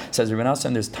lakol, says Rebbe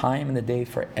Nassan, there's time in the day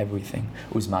for everything.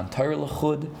 Uzman Torah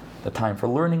lechud, the time for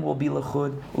learning will be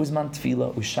lechud. Uzman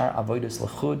tefillah, ushar avodas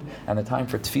lechud, and the time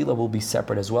for tefillah will be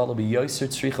separate as well. It'll be yoser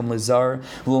tzrichim lezar,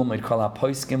 v'ulmid kol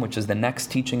hapoiskim, which is the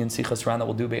next teaching in Sichas Ran that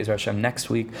we'll do Be'ez Hashem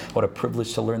next week. What a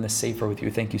privilege to learn the sefer with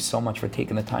you. Thank you so much for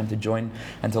taking the time to join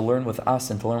and to learn with us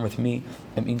and to learn with me.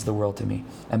 It means the world to me.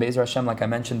 And Be'ez Hashem, like I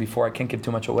mentioned before, I can't give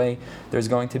too much away. There's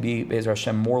going to be Be'ez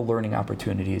Hashem more learning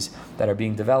opportunities that are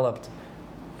being developed.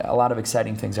 A lot of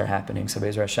exciting things are happening. So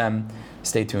Be'ez Hashem,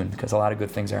 stay tuned, because a lot of good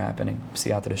things are happening.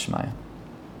 Siyata d'Shmaya.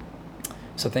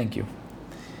 So thank you.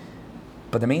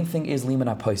 But the main thing is liman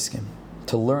hapoiskim,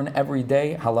 to learn every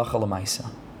day halacha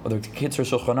l'maisa. Whether it's Kitzur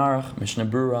Shulchan Aruch, Mishnah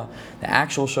Brura, the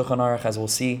actual Shulchan Aruch, as we'll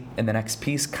see in the next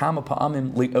piece, Kama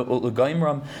Pa'amim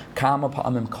L'Goimram, Kama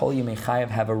Pa'amim Kol Yemei Chayav,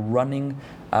 have a running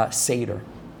Seder.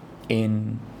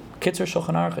 In Kitzur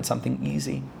Shulchan Aruch, it's something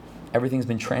easy. Everything's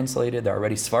been translated. There are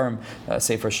already Svarim,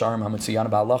 Sefer Sharm, Hametzuyan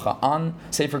Ba'alacha, on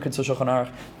Sefer Kitzur Shulchan Aruch.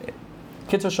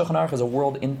 Kitzur Shulchan Aruch is a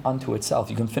world unto itself.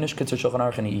 You can finish Kitzur Shulchan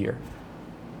Aruch in a year.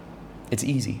 It's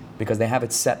easy, because they have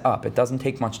it set up. It doesn't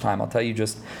take much time. I'll tell you,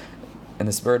 just in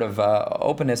the spirit of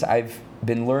openness, I've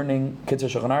been learning Kitzur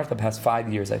Shulchan Aruch the past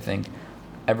 5 years, I think,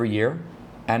 every year.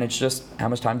 And it's just, how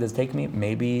much time does it take me?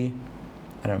 Maybe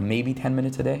 10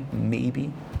 minutes a day,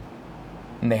 maybe.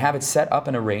 And they have it set up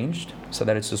and arranged so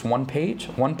that it's just one page.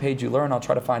 One page you learn. I'll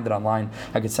try to find it online.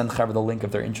 I could send Chaver the link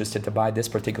if they're interested to buy this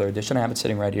particular edition. I have it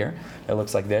sitting right here. It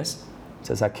looks like this. It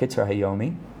says HaKitzur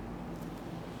Hayomi.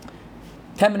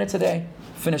 10 minutes a day.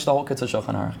 Finish the whole Kitzur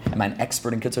Shulchan Aruch. Am I an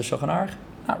expert in Kitzur Shulchan Aruch?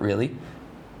 Not really.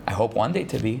 I hope one day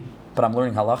to be. But I'm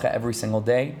learning halacha every single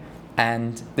day.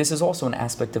 And this is also an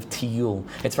aspect of tiyul.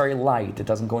 It's very light. It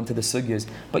doesn't go into the sugyas.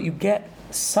 But you get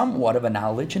somewhat of a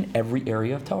knowledge in every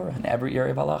area of Torah, in every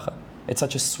area of halacha. It's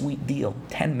such a sweet deal.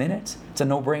 10 minutes, it's a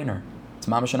no-brainer. It's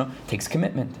mamash no. It takes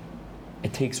commitment.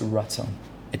 It takes ratzon.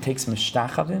 It takes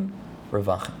mishtachavim,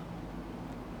 revachim.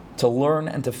 To learn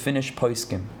and to finish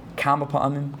poiskim. Kama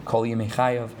pa'amim, kol yemei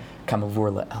chayav, kama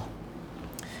vur le'el.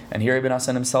 And here Ibn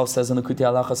Hassan himself says in the Kuti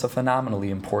Halachas, a phenomenally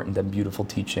important and beautiful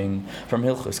teaching from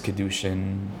Hilchos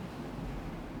Kedushin.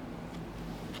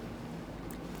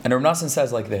 And Ibn Hassan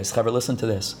says like this, Chaver, listen to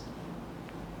this.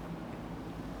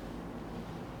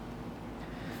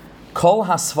 Kol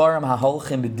hasvarim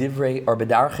haholchim b'divrei or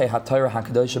b'darchei haTorah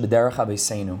hakadosh b'derech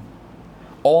haveseinu.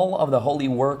 All of the holy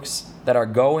works that are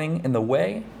going in the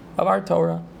way of our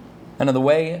Torah and in the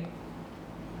way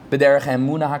b'derech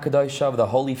emunah hakadosh of the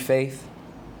holy faith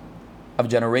of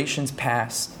generations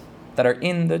past that are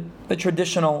in the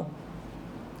traditional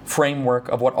framework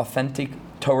of what authentic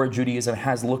Torah Judaism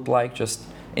has looked like, just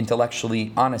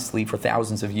intellectually, honestly, for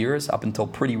thousands of years, up until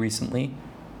pretty recently.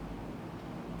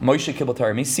 Moshe kibbutz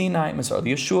Torah miSinai, Masar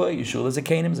Yeshua, Yeshua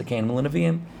l'Zakanim, Zakanim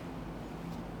l'Neviim.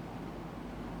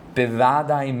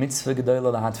 Bevadai mitzvah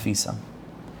gedola lahatfisa.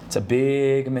 It's a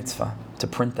big mitzvah to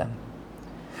print them.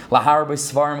 Lahar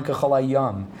b'svarim kechol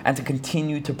hayam, and to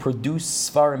continue to produce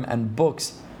svarim and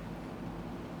books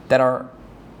that are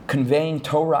conveying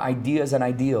Torah ideas and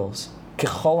ideals.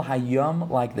 Kechol hayam,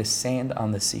 like the sand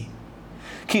on the sea.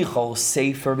 Kichol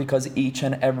sefer, because each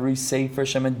and every sefer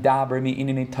shemedaber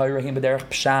mi'inyanei Torahim b'derech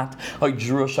pshat, I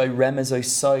drush, I remez, I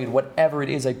side, whatever it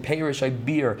is, I perish, I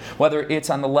beer, whether it's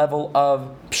on the level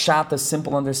of pshat, the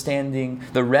simple understanding,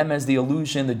 the remez, the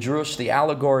illusion, the drush, the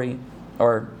allegory,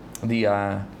 or the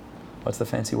what's the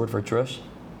fancy word for drush?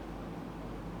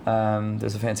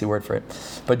 There's a fancy word for it,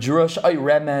 but drush, I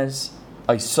remez,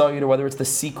 I saw it, or whether it's the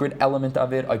secret element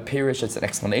of it, I perish, it's an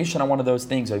explanation on one of those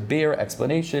things, I bear,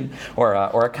 explanation, or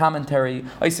a commentary,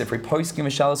 I sifrei poiskim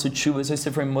mishalas uchuvas, I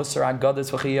sifrei musar agadas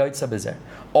v'chiyotza bezer.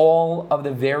 All of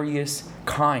the various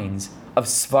kinds of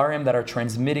svarim that are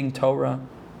transmitting Torah,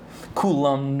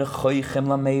 kulam nechoichem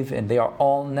lamevin, they are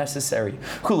all necessary.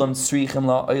 Kulam tzrichim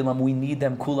la'olam, we need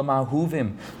them. Kulam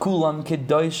ahuvim, kulam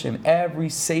kedoshim, every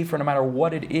sefer, no matter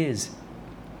what it is.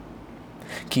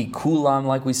 Ki kulam,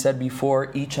 like we said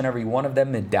before, each and every one of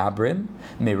them, medabrim,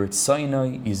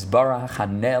 meritzaynoi, yizbarach,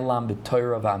 hanelam,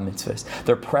 b'toyra v'amitzvahs.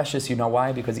 They're precious, you know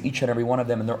why? Because each and every one of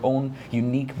them, in their own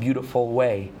unique, beautiful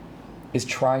way, is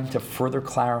trying to further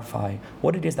clarify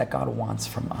what it is that God wants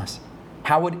from us.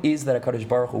 How it is that HaKadosh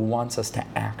Baruch Hu wants us to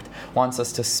act, wants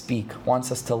us to speak, wants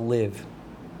us to live,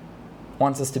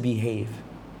 wants us to behave.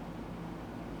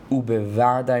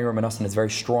 Ubevadai Ramanasan is very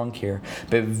strong here.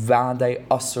 Bevadai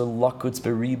asur lakutz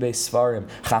beribe svarim.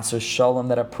 Chasur shalom,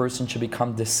 that a person should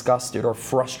become disgusted or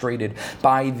frustrated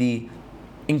by the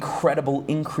incredible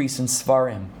increase in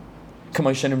svarim.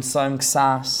 Kamoshenim sam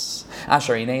ksas.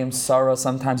 Asher ineim sara.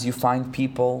 Sometimes you find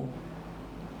people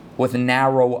with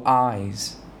narrow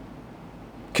eyes.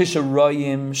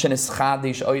 Kisharoyim, shenis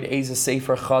chadish, oid eza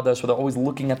sefer chadash, where they're always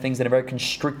looking at things in a very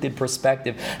constricted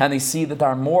perspective, and they see that there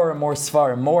are more and more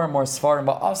svarim,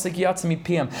 but asik yatzmi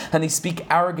piyam, and they speak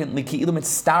arrogantly, ki ilu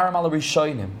mitztarim ala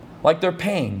rishonim, like they're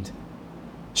pained.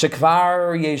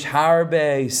 Shekvar yesh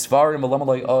harbe svarim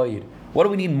alamaloi oid. What do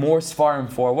we need more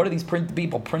svarim for? What are these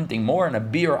people printing? More and a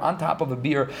beer on top of a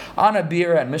beer, on a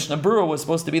beer, and Mishnah Berurah was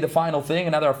supposed to be the final thing,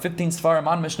 and now there are 15 svarim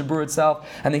on Mishnah Berurah itself,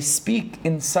 and they speak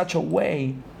in such a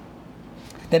way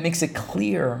that makes it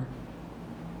clear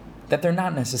that they're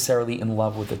not necessarily in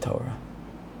love with the Torah.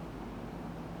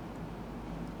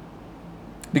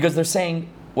 Because they're saying,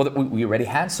 well, we already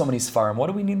had so many svarim, what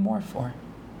do we need more for?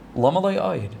 Lama lo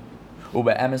oid.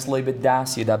 Says Rebbe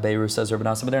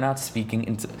Nachman, but they're not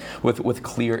speaking with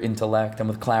clear intellect and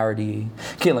with clarity.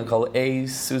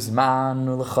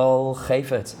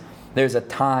 There's a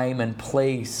time and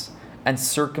place and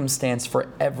circumstance for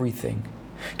everything.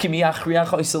 You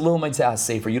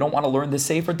don't want to learn the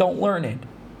sefer, don't learn it.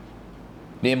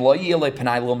 If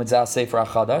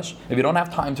you don't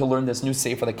have time to learn this new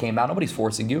sefer that came out, nobody's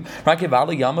forcing you.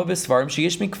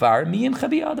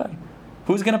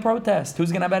 Who's going to protest?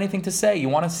 Who's going to have anything to say? You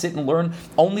want to sit and learn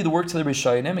only the works of the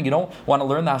Rishonim, and you don't want to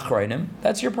learn the Achrayim?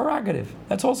 That's your prerogative.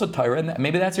 That's also Torah, and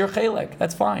maybe that's your chelek.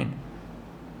 That's fine.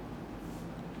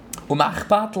 What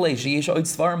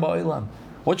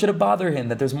should it bother him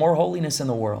that there's more holiness in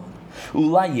the world?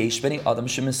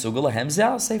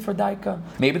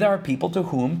 Maybe there are people to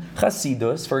whom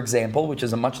Chasidus, for example, which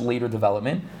is a much later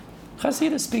development,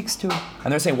 Chasidus speaks to.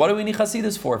 And they're saying, what do we need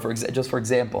Chasidus for? Just for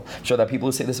example. I'm sure that people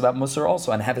who say this about Musar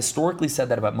also, and have historically said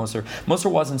that about Musar. Musar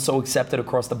wasn't so accepted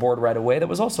across the board right away. That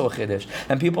was also a Chiddush.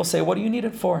 And people say, what do you need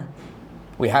it for?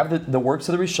 We have the works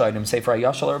of the Rishonim, Sefer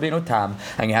Hayashal Rabbeinu Tam,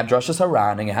 and you have Drashas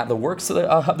Haran, and you have the works of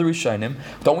the Rishonim.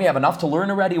 Don't we have enough to learn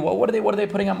already? What are they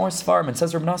putting out more Svarim? And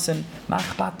says Rebbe Nachman,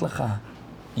 Machpat Lecha.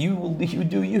 You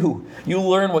do you. You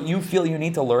learn what you feel you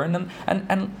need to learn,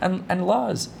 and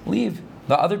laws. Leave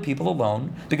the other people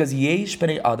alone, because Yesh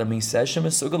B'nei Adam, he says,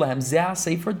 Shemasugal Lahem Zeh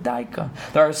Sefer Daika.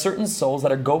 There are certain souls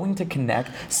that are going to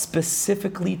connect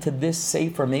specifically to this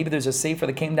Sefer. Maybe there's a Sefer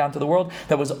that came down to the world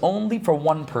that was only for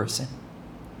one person.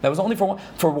 That was only for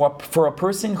a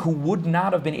person who would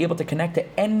not have been able to connect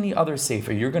to any other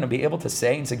sefer. You're going to be able to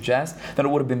say and suggest that it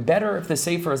would have been better if the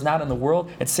sefer is not in the world.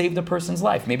 It saved a person's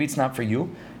life. Maybe it's not for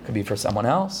you. It could be for someone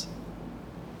else.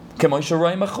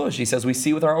 He says we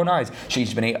see with our own eyes. There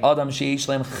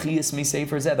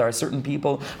are certain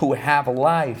people who have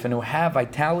life and who have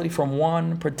vitality from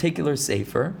one particular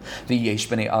sefer. The yesh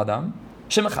b'nei adam.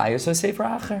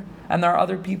 And there are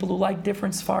other people who like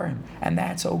different sefarim, and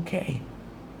that's okay.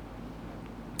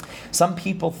 Some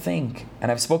people think,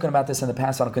 and I've spoken about this in the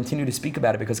past, and I'll continue to speak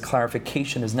about it because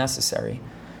clarification is necessary.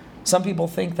 Some people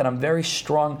think that I'm very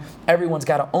strong. Everyone's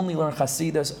got to only learn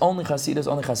Hasidus, only Hasidus,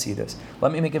 only Hasidus.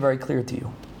 Let me make it very clear to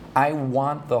you. I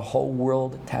want the whole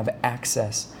world to have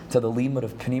access to the limud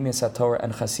of Pnimius HaTorah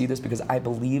and Hasidus because I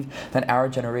believe that our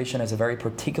generation has a very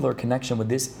particular connection with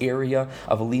this area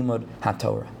of limud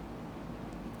HaTorah.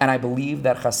 And I believe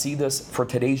that Hasidus for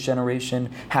today's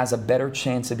generation has a better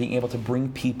chance of being able to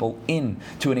bring people in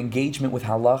to an engagement with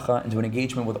halacha and to an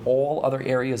engagement with all other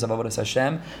areas of Avodas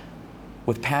Hashem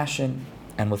with passion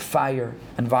and with fire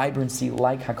and vibrancy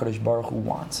like HaKadosh Baruch Hu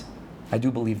wants. I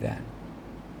do believe that.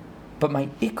 But my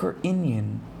Iker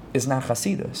Inyan is not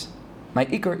Hasidus. My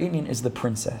Iker Inyan is the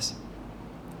princess.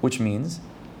 Which means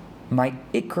my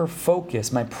Iker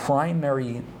focus, my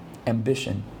primary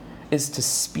ambition is to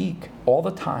speak all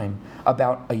the time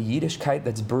about a Yiddishkeit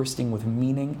that's bursting with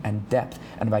meaning and depth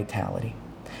and vitality.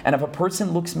 And if a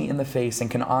person looks me in the face and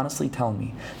can honestly tell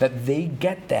me that they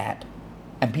get that,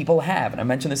 and people have, and I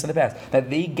mentioned this in the past,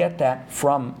 that they get that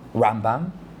from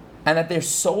Rambam, and that they're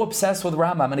so obsessed with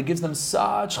Rambam, and it gives them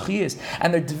such chiyas,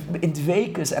 and they're in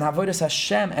dveikus and avodas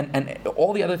Hashem, and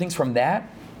all the other things from that,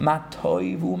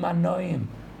 matoivu manoim.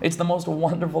 It's the most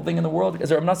wonderful thing in the world.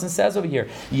 As Rebbe Nachman says over here,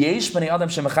 Yesh b'nei adam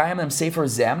shemachayim them sefer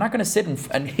zeh. I'm not going to sit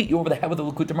and hit you over the head with the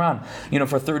Likutei Moharan,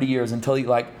 for 30 years until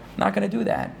you I'm not going to do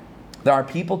that. There are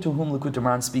people to whom Likutei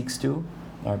Moharan speaks to.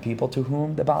 There are people to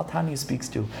whom the Baal Tanya speaks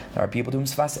to. There are people to whom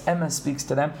Sfas Emes speaks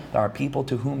to them. There are people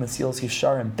to whom Mesilas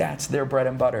Yesharim, that's their bread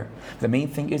and butter. The main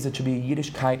thing is it should be a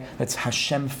Yiddishkeit that's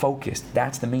Hashem focused.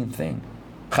 That's the main thing.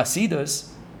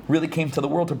 Chasidus really came to the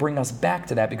world to bring us back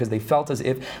to that because they felt as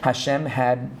if Hashem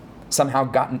had somehow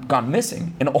gone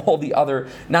missing in all the other,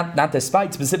 not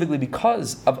despite, specifically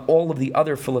because of all of the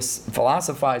other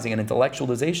philosophizing and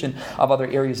intellectualization of other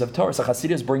areas of Torah. So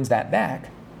Hasidus brings that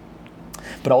back.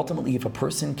 But ultimately, if a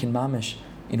person can mamish,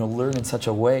 learn in such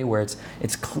a way where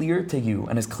it's clear to you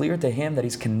and it's clear to him that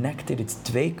he's connected, it's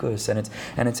dveikus and it's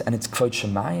kvod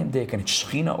shemayim dik and it's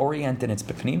shechina oriented and it's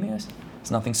bepnimius,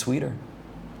 it's nothing sweeter.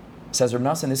 Says Reb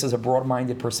Nachman, this is a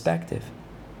broad-minded perspective.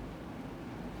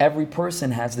 Every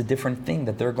person has the different thing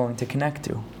that they're going to connect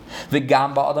to.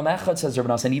 V'gam ba'adam echad, says Rebbe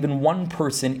Nachman, and even one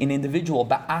person, an individual,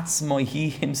 ba'atzmo, he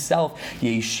himself,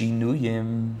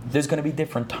 yeshinuyim. There's going to be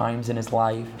different times in his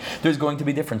life. There's going to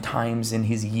be different times in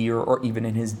his year or even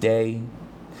in his day.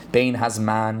 Bein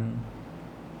hazman.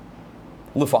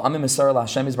 Sometimes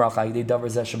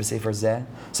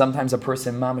a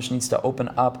person mamish needs to open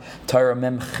up Torah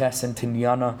Mem Ches and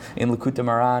Tinyana in Likutei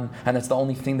Moharan, and that's the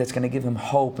only thing that's going to give him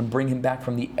hope and bring him back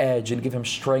from the edge and give him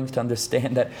strength to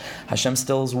understand that Hashem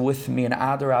still is with me, and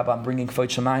Adarab, I'm bringing Kvod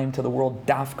Shemayim to the world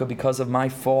dafka because of my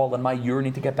fall and my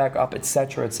yearning to get back up,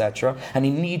 etc., etc. And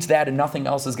he needs that, and nothing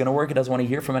else is going to work. He doesn't want to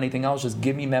hear from anything else. Just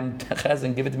give me Mem Ches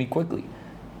and give it to me quickly.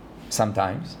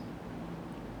 Sometimes.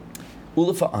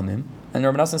 Ulafa Amim. And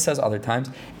Rebbe Nachman says other times,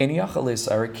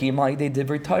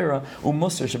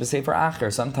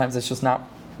 sometimes it's just not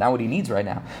what he needs right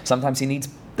now. Sometimes he needs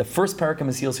the first parak of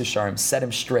Mesilas Yesharim, set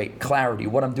him straight, clarity,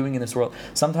 what I'm doing in this world.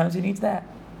 Sometimes he needs that.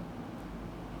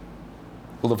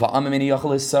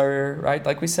 Right?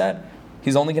 Like we said,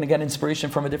 he's only going to get inspiration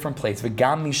from a different place. And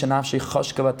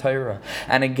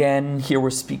again, here we're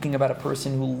speaking about a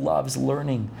person who loves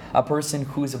learning, a person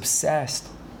who is obsessed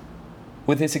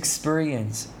with his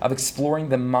experience of exploring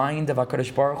the mind of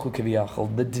HaKadosh Baruch Hu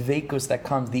Kiviyachol, the dveikus that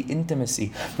comes, the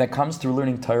intimacy that comes through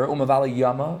learning Torah, umavala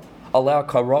yama, aleh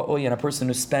kara'oi, and a person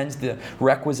who spends the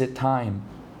requisite time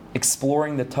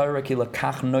exploring the Torah, ki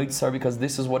lakach noitzar, because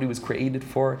this is what he was created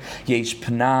for. Yesh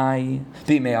pnai,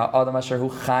 v'mei ha'adam asher hu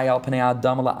chai al pnei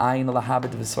ha'adam la'ayin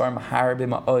la'habit v'svar mahar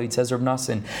b'ma'oi, says Reb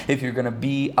Nachman, if you're going to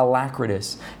be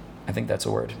alacritous, I think that's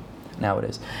a word, now it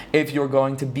is, if you're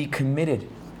going to be committed,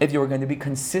 if you're going to be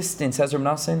consistent, says Reb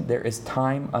Nachman, there is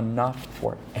time enough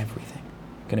for everything.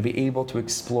 You're going to be able to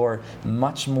explore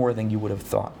much more than you would have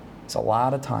thought. It's a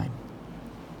lot of time.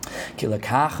 He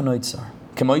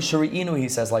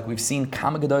says, like we've seen,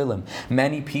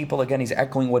 many people, again, he's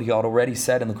echoing what he had already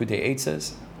said in the Likutei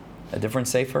Eitzes, a different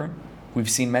sefer. We've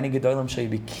seen many Gedolim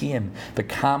Sheibikim,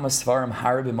 Bekama Svarim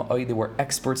Harabim Oy. They were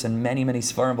experts in many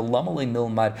Svarim. But Lamalei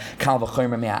Nilmad Kal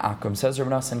V'Chomer Mea Akram. Says Rebbe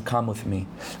Nachman, come with me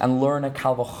and learn a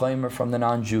Kal V'Chomer from the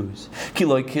non-Jews.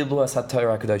 Kiloi Kilu As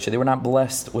HaTorah HaKadosh. They were not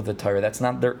blessed with the Torah. That's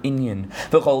not their inyan.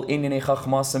 V'chol inyanei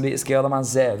chachmasim be'izkei adam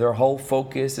hazeh. Their whole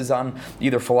focus is on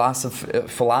either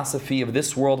philosophy of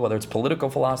this world, whether it's political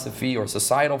philosophy or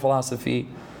societal philosophy,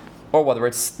 or whether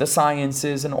it's the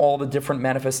sciences and all the different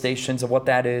manifestations of what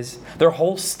that is. Their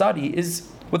whole study is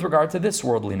with regard to this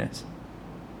worldliness.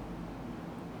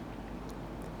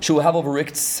 Which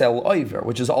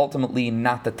is ultimately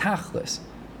not the tachlis.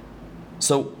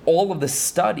 So all of the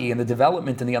study and the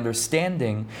development and the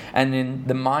understanding, and in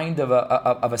the mind of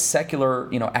a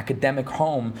secular, academic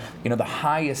home, the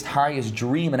highest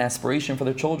dream and aspiration for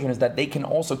their children is that they can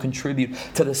also contribute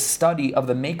to the study of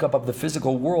the makeup of the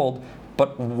physical world.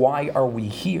 But why are we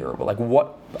here? Like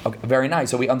what? Okay, very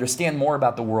nice. So we understand more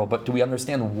about the world, but do we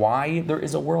understand why there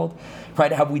is a world?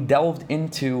 Right? Have we delved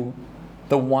into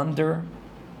the wonder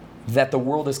that the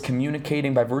world is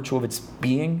communicating by virtue of its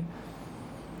being?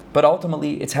 But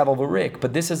ultimately, it's Hevel V'Rik.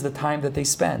 But this is the time that they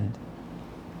spend.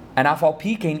 And Afal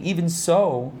Pikein, even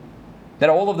so, that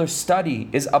all of their study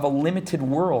is of a limited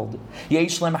world.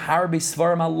 How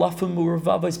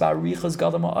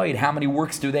many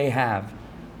works do they have?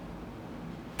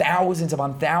 Thousands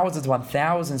upon thousands upon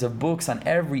thousands of books on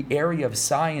every area of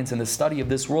science and the study of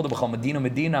this world, of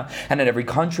Medina, and in every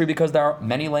country, because there are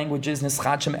many languages.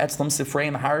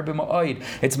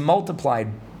 It's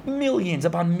multiplied. Millions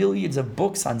upon millions of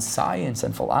books on science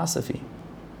and philosophy.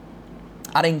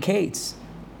 Arin Kates.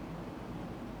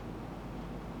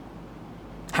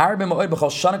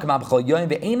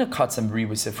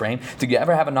 Do you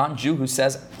ever have a non-Jew who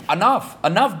says,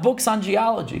 enough books on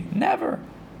geology? Never.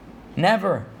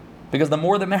 Because the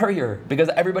more the merrier. Because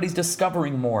everybody's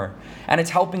discovering more. And it's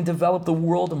helping develop the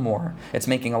world more. It's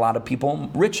making a lot of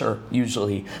people richer,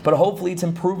 usually. But hopefully it's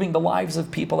improving the lives of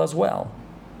people as well.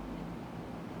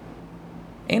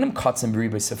 So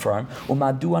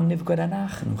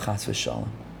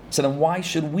then why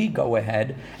should we go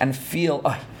ahead and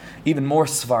feel even more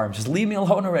svarim? Just leave me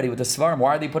alone already with the svarim.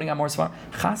 Why are they putting out more svarim?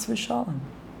 Chas v'shalom.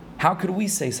 How could we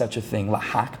say such a thing?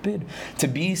 Lahakbid, to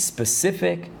be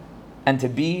specific and to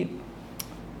be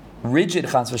rigid,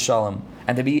 chas v'shalom,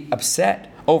 and to be upset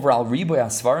over al riboy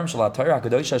asvarim shel Torah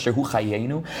HaKadosh asher hu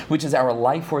chayenu, which is our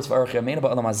life force for Arach Yameinu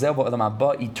ba'olam hazeh ba'olam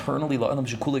haba eternally la'olam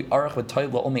shekuli arach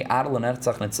v'toiv la'ol me'adal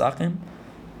l'netzach netzachim.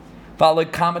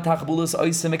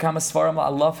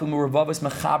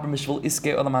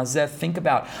 Think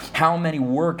about how many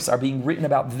works are being written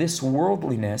about this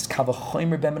worldliness.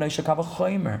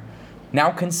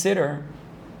 Now consider,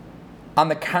 on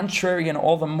the contrary, and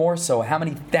all the more so, how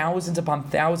many thousands upon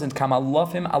thousands,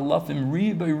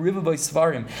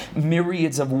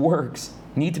 myriads of works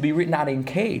need to be written out in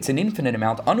K. It's an infinite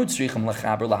amount. To speak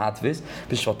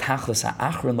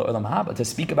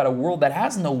about a world that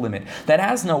has no limit, that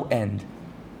has no end.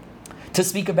 To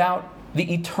speak about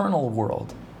the eternal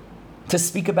world. To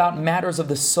speak about matters of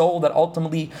the soul that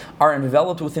ultimately are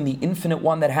enveloped within the infinite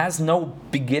one that has no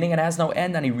beginning and has no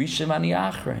end. Ani rishim ani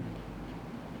achron.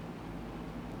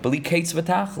 Beli kates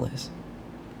v'tachlis.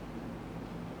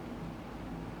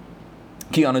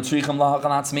 Says Rebbe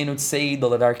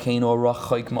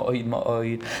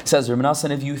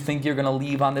Nachman, if you think you're going to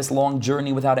leave on this long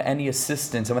journey without any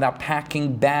assistance and without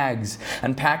packing bags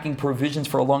and packing provisions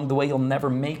for along the way, you'll never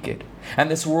make it. And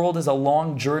this world is a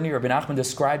long journey. Rebbe Nachman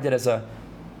described it as a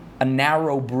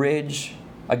narrow bridge,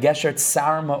 a gesher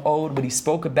tsar ma'od, but he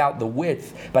spoke about the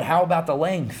width. But how about the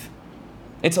length?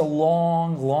 It's a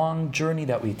long, long journey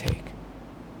that we take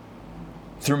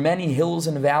through many hills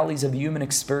and valleys of human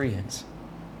experience.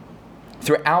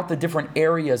 Throughout the different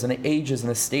areas and the ages and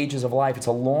the stages of life, it's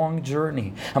a long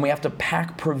journey. And we have to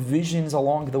pack provisions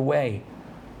along the way.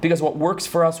 Because what works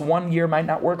for us one year might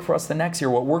not work for us the next year.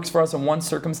 What works for us in one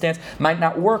circumstance might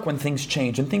not work when things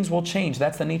change. And things will change.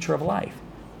 That's the nature of life.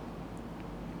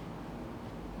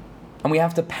 And we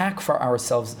have to pack for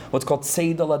ourselves what's called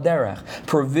Seid al-Aderech,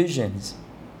 provisions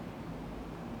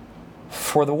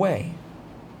for the way.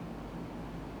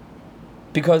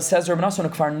 Because says Rebbe Nachman,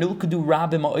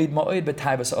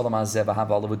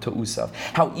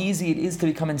 how easy it is to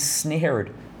become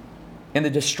ensnared in the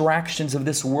distractions of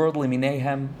this worldly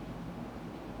minehem.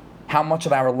 How much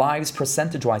of our lives,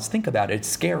 percentage-wise, think about it, it's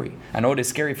scary. I know it is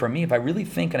scary for me if I really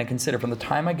think and I consider from the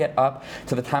time I get up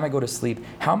to the time I go to sleep,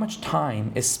 how much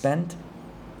time is spent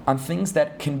on things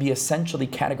that can be essentially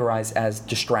categorized as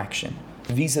distraction,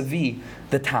 vis-a-vis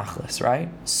the tachlis, right?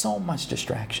 So much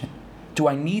distraction. Do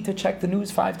I need to check the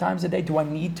news 5 times a day? Do I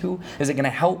need to? Is it going to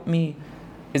help me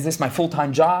Is this my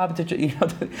full-time job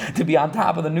to be on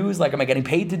top of the news? Like, am I getting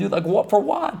paid to do, like, what? For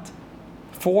what?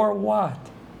 For what?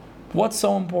 What's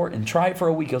so important? Try it for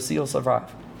a week, you'll see you'll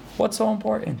survive. What's so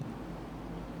important?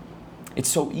 It's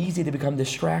so easy to become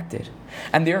distracted.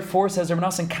 And therefore, says Rebbe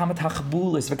Nosson, kamat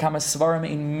hachbulis, v'kamat svarim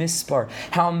in mispar,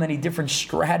 how many different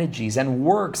strategies and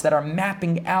works that are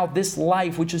mapping out this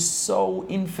life, which is so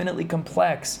infinitely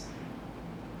complex.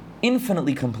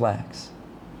 Infinitely complex.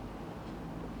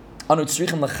 That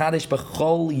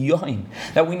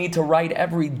we need to write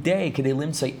every day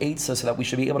so that we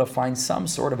should be able to find some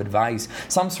sort of advice,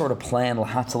 some sort of plan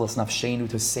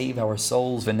to save our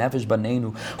souls, to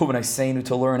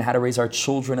learn how to raise our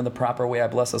children in the proper way. I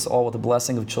bless us all with the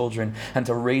blessing of children and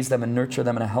to raise them and nurture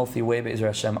them in a healthy way.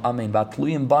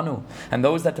 Amen. And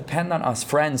those that depend on us,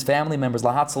 friends, family members,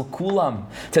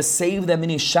 to save them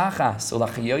and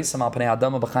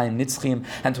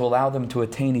to allow them to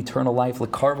attain eternal life,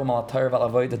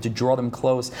 to draw them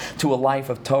close to a life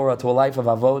of Torah, to a life of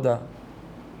Avoda.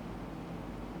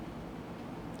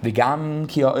 Rebbe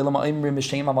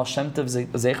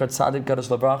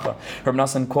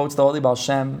Nosson quotes the holy Baal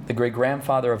Shem, the great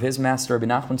grandfather of his master, Rebbe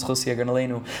Nachman Tzchusi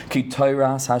Aganalenu, Ki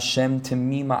Torahs Hashem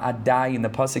Temima Adayin. The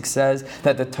pasuk says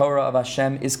that the Torah of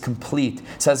Hashem is complete.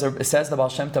 It says the Baal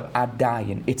Shem Tov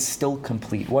Adayin. It's still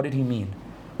complete. What did he mean?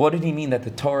 What did he mean that the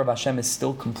Torah of Hashem is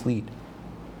still complete?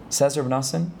 Says Rebbe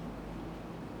Nosson,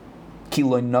 Ki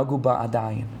lo nagu ba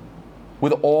adayin.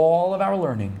 With all of our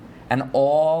learning and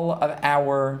all of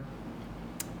our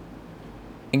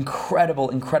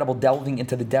incredible delving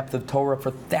into the depth of Torah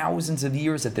for thousands of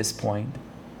years at this point,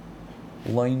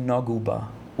 lo nagu ba.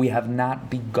 We have not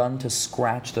begun to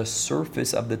scratch the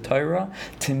surface of the Torah.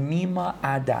 Temima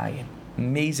adayin.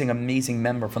 Amazing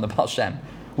member from the Baal Shem.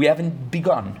 We haven't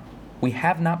begun. We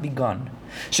have not begun.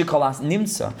 We have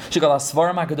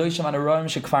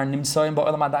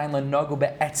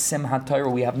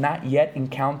not yet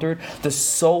encountered the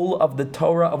soul of the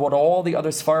Torah of what all the other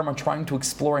Sfarim are trying to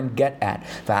explore and get at.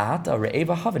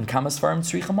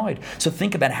 So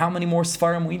think about how many more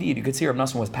Sfarim we need. You could see Rebbe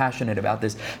Nosson was passionate about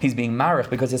this. He's being marich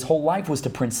because his whole life was to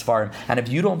print Sfarim. And if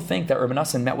you don't think that Rebbe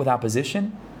Nosson met with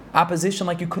opposition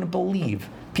like you couldn't believe,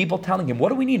 people telling him, what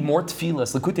do we need? More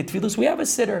tefillas, likutei tefillas. We have a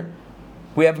sitter.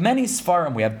 We have many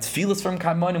Sfarim. We have tefillas from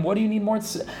Kaimanim. What do you need more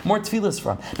tefillas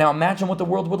from? Now imagine what the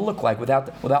world would look like without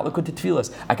likutei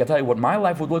tefillas. I can tell you what my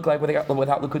life would look like without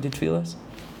likutei tefillas.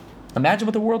 Imagine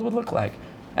what the world would look like.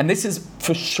 And this is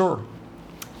for sure,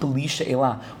 b'li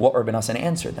she'elah, what Rebbe Nosson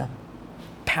answered them.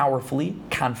 Powerfully,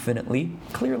 confidently,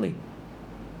 clearly.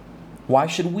 Why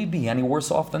should we be any worse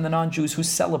off than the non-Jews who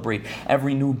celebrate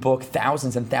every new book,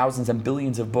 thousands and thousands and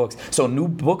billions of books? So a new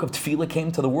book of tefillah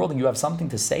came to the world and you have something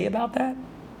to say about that?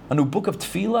 A new book of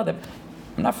tefillah that,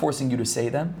 I'm not forcing you to say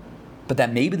them, but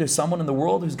that maybe there's someone in the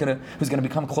world who's gonna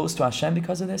become close to Hashem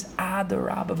because of this?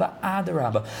 Adarabba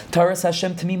va'adarabba. Taras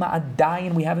Hashem Tamima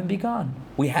Adayin. We haven't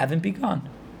begun.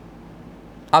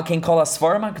 Al kein kol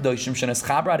asvarim hakadoshim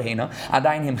sheneschabra adheina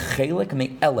adayin him chelik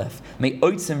me'elef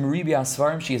me'oitzim ribi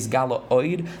asvarim she'yizgalu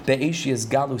oid be'esh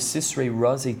she'yizgalu sisrei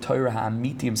razei Torah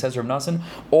ha'amitim. Says Rebbe Nosson,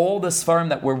 all the svarim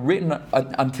that were written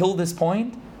until this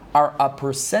point are a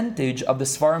percentage of the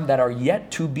svarim that are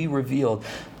yet to be revealed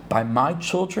by my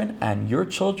children and your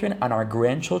children and our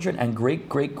grandchildren and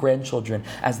great-great-grandchildren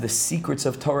as the secrets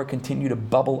of Torah continue to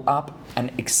bubble up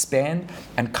and expand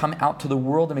and come out to the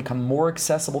world and become more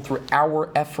accessible through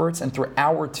our efforts and through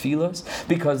our tefillas,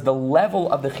 because the level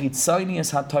of the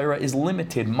chitzonius HaTorah is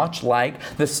limited, much like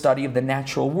the study of the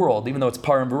natural world, even though it's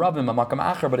parim v'ravim, amakam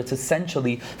acher, but it's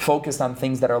essentially focused on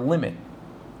things that are limited.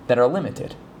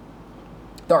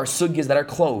 There are sugyas that are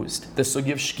closed. The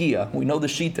sugya of shkia, we know the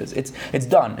shitas. It's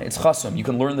done. It's chasum. You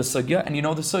can learn the sugya and you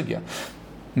know the sugya.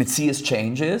 Mitzias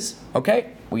changes.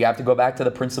 Okay, we have to go back to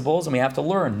the principles and we have to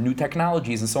learn new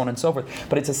technologies and so on and so forth.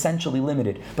 But it's essentially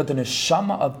limited. But the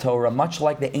neshama of Torah, much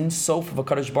like the Ein Sof of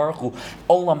HaKadosh Baruch Hu,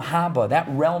 Olam Haba, that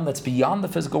realm that's beyond the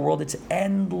physical world, it's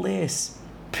endless.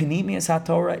 Pnimius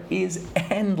HaTorah is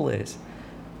endless.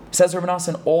 Says Rebbe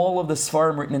Nosson, all of the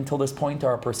Sfarim written until this point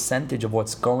are a percentage of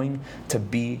what's going to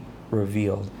be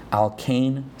revealed. Al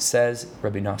Kain, says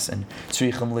Rebbe Nosson,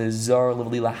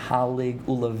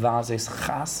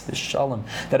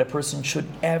 that a person should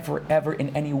ever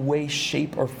in any way,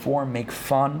 shape, or form make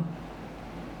fun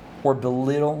or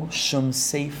belittle shum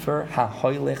sefer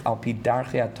hahoylech al pi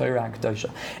darchei haTorah hakdosha,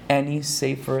 any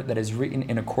sefer that is written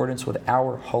in accordance with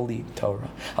our holy Torah,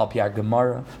 al pi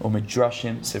Gemara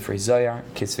u'midrashim, sifrei Zohar,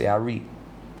 kisvei Ari,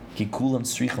 ki kulam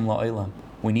tzrichim la'olam.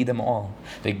 We need them all.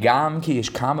 Which is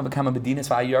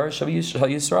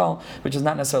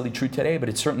not necessarily true today, but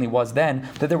it certainly was then,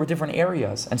 that there were different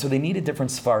areas. And so they needed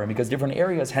different Sfarim, because different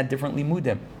areas had different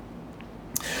limudim.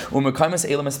 And that's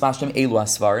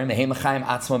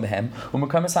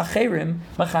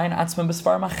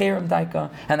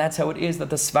how it is that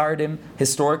the Sfardim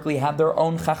historically had their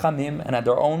own Chachamim, and had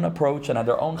their own approach, and had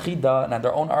their own Chida, and had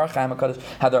their own Arachayim HaKadosh,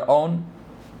 had their own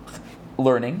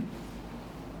learning.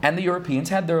 And the Europeans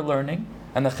had their learning,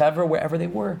 and the Chevra, wherever they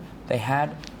were, they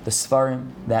had the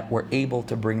Sfarim that were able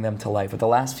to bring them to life. With the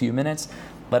last few minutes,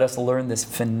 let us learn this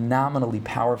phenomenally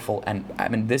powerful, and I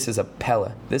mean, this is a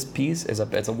pella. This piece is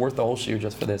it's worth the whole shiur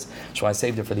just for this. So I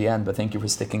saved it for the end, but thank you for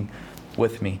sticking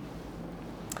with me.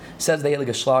 Says the Heilige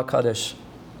Shlah Kaddish,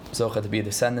 Zocha to be a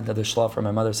descendant of the Shlah from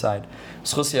my mother's side.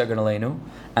 Schusi Yagan Aleinu,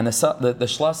 and the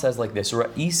Shlah says like this: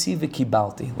 Ra'isi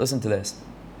v'kibalti. Listen to this.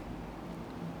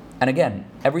 And again,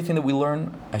 everything that we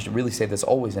learn, I should really say this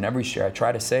always in every shiur, I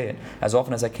try to say it as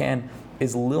often as I can,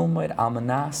 is lilmoid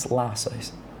almanas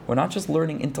lasais. We're not just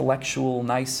learning intellectual,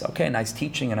 nice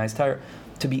teaching and nice Torah,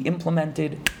 to be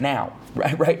implemented now,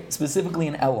 right? Specifically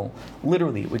in Elul.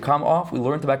 Literally, we come off, we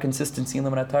learned about consistency in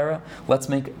Limud Torah. Let's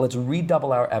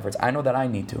redouble our efforts. I know that I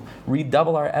need to.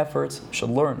 Redouble our efforts, should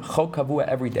learn Chok Kavua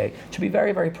every day. Should be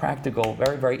very, very practical,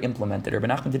 very, very implemented. Rebbe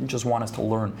Nachman didn't just want us to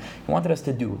learn. He wanted us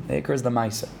to do. The Iker is the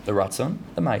Maisa. The Ratzon,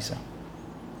 the Maisa.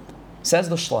 Says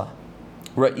the Shlah,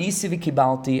 Ra'isi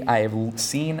v'kibalti, I have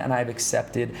seen and I have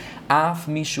accepted, af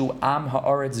mishu am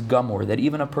ha'aretz gamor, that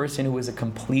even a person who is a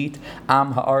complete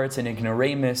am ha'aretz, an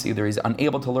ignoramus, either he's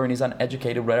unable to learn, he's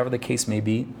uneducated, whatever the case may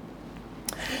be,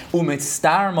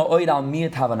 umitztar ma'oid al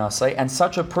miyat havanasai, and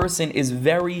such a person is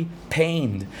very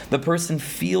pained. The person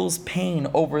feels pain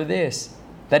over this,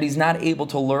 that he's not able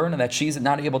to learn, and that she's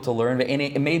not able to learn, and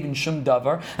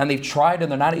they've tried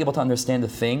and they're not able to understand the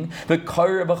thing. Listen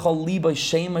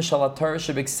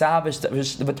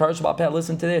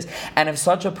to this. And if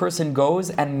such a person goes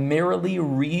and merely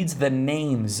reads the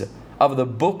names of the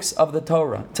books of the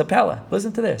Torah, Tapela,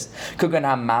 listen to this.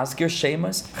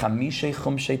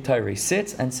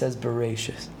 Sits and says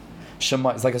Bereshis. Shema,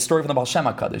 it's like a story from the Baal Shem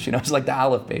HaKadosh, it's like the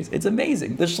Aleph base. It's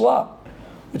amazing. The Shlah,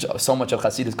 which so much of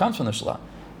Chassidus comes from the Shlah.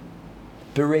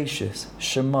 Bereshis,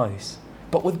 Shemais,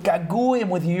 but with gaguim,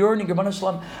 with yearning, Rabbanu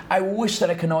Shalom, I wish that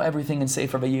I could know everything in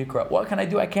Sefer Vayikra. What can I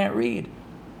do? I can't read.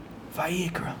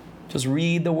 Vayikra, just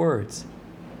read the words.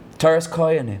 Taras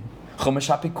Koyanim, Chumash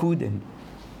HaPikudim,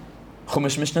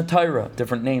 Chumash Mishnah Torah,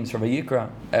 different names for Vayikra,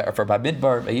 for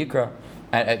Bamidbar, Vayikra,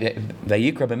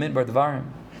 Vayikra, Bamidbar, Devarim.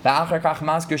 The Achar Kach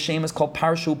Masker Shem is called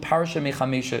Parshu, Parsha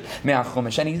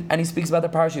Mechachumash, and he speaks about the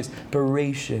Parshas,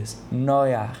 Bereshis,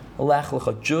 Noach, Lech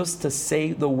Lecha, just to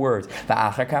say the words. The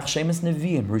Achar Kach Shem is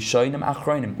Neviim, Rishonim,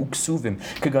 Achronim, Uksuvim,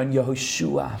 Kagan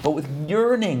Yehoshua, but with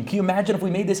yearning. Can you imagine if we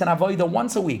made this an Avodah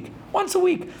once a week? Once a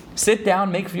week. Sit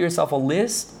down, make for yourself a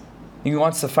list. You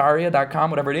want Safaria.com,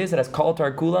 whatever it is, that has Kol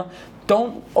Tar Kula.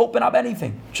 Don't open up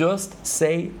anything. Just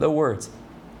say the words.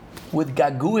 With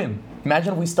Gaguim.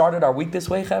 Imagine if we started our week this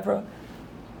way, Chevra. It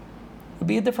would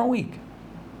be a different week.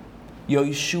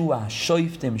 Yoshua,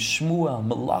 Shoiftim, Shmuel,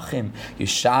 Malachim,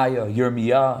 Yeshaya,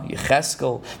 Yirmiyah,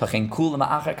 Yecheskel, V'chein Kulam,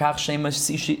 Achakach,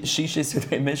 Shemesh,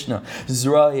 Shishis, Mishnah,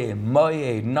 Zra'e,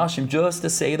 Moye, Nashim, just to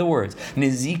say the words.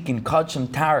 Nizikin,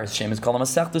 Kachim, Taras, Shemesh, Kolam,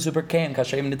 Asechta, Superkeim,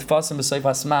 Kashem, Nitfasim, B'Seif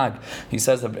HaSmag. He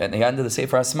says that at the end of the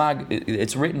Sefer HaSmag,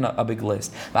 it's written a big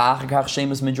list. V'achakach,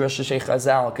 Shemesh, Midrash, Sheikh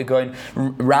Azal, Kegoin,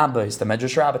 Rabbis, the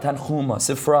Medrash Rabbah, Tanchuma,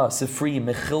 Sifra, Sifri,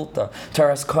 Mechilta,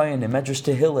 Taras Koyin, Medrash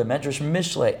Tehillah, Medrash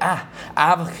Mishlei,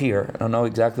 Avchir, I don't know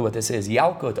exactly what this is.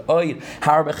 Yalkut, Oid,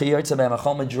 Harbe Chiyotzabe,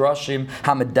 Machol Medrashim,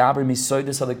 Hamadaber,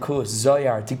 Misoidus Alekus,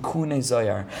 Zoyar, Tikune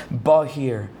Zoyar,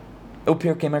 Bahir,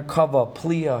 Upir Kemer Kava,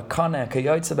 Plia, Kane,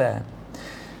 Kiyotzabe.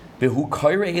 Who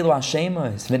koire elu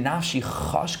Hashemus, v'nafshi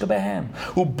chashka behem,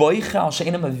 who boichal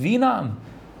she'enam avinam,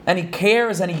 and he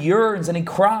cares and he yearns and he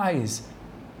cries,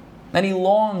 and he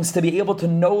longs to be able to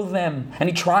know them, and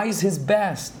he tries his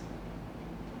best,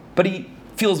 but he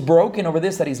feels broken over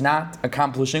this, that he's not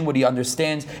accomplishing what he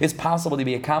understands is possible to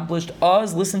be accomplished.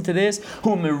 Us, listen to this,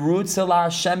 who merutz la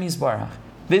Hashem yisbarach.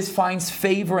 This finds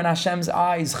favor in Hashem's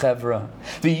eyes, Chevra.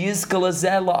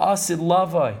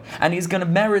 And he's going to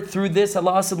merit through this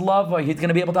La'asid Lavai. He's going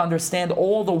to be able to understand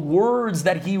all the words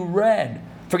that he read.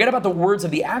 Forget about the words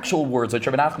of the actual words, which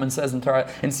Rebbe Nachman says in Torah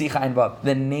in Sicha Ein Vav.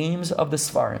 The names of the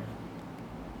Sfarim.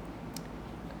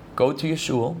 Go to your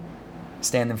shul.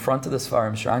 Stand in front of the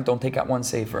Sfarim, Shrang, don't take out one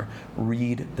sefer.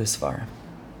 Read the Sfarim.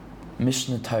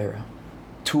 Mishnah Torah,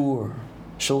 Tur,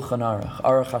 Shulchan Aruch,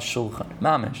 Aruch HaShulchan,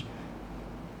 Mamish.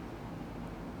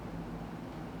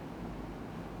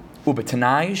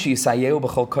 Ubetanai sheisayeu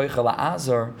b'chol koicha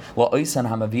la'azor la'oisan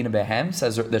hamavina behem,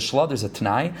 says the Shla, there's a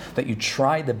tanai that you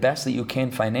try the best that you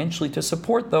can financially to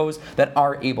support those that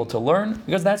are able to learn,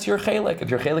 because that's your chelik.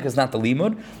 If your chelik is not the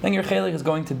limud, then your chelik is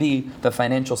going to be the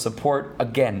financial support.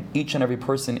 Again, each and every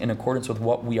person in accordance with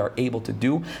what we are able to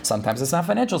do. Sometimes it's not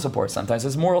financial support, sometimes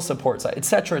it's moral support,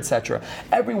 etc., etc.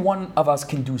 Every one of us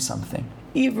can do something.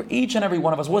 Each and every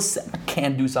one of us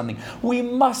can do something. We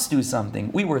must do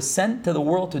something. We were sent to the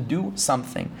world to do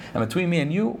something. And between me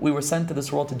and you, we were sent to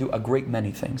this world to do a great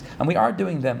many things. And we are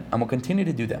doing them, and we'll continue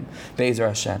to do them. Be'ezer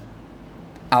Hashem.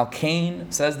 Al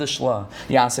Kain, says the Shla,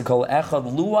 Yasekol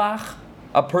Echad Luach,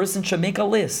 a person should make a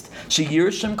list.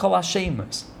 Sheyirshim Kol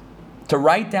Hashemus, to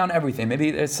write down everything. Maybe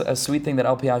it's a sweet thing that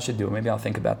LPI should do. Maybe I'll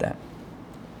think about that.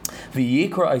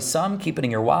 V'yikra Isam, keep it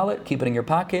in your wallet, keep it in your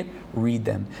pocket, read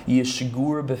them.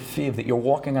 Yeshigur befiv, that you're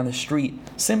walking on the street.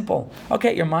 Simple.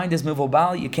 Okay, your mind is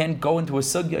muvobal, you can't go into a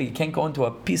sugya, you can't go into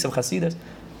a piece of chasidus.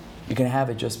 You can have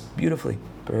it just beautifully.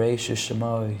 Bereishis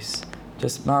Shemois.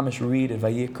 Just mamish read it.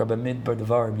 V'yikra b'midbar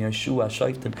devarim, Yeshua,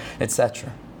 Shaitim,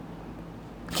 etc.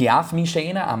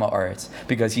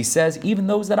 Because he says, even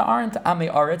those that aren't Amei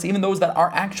Aretz, even those that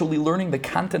are actually learning the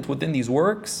content within these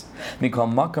works, he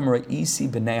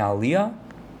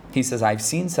says, I've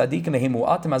seen tzaddikim,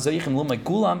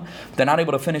 they're not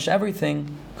able to finish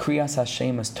everything. Kriyas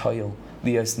Hashem is toil.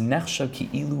 Even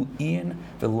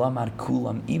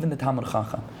the Talmud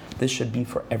Chacham. This should be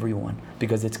for everyone,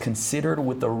 because it's considered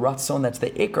with the ratzon, that's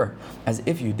the ikr, as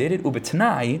if you did it,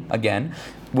 ubetnai, again,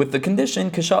 with the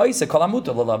condition,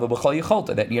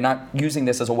 that you're not using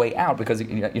this as a way out, because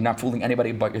you're not fooling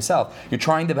anybody but yourself. You're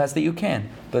trying the best that you can.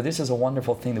 But this is a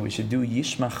wonderful thing that we should do.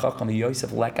 Yishma Chacham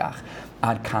Yosef Lekach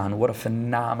Ad Kan. What a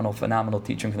phenomenal, phenomenal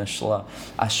teaching from the Shla.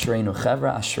 Ashreinu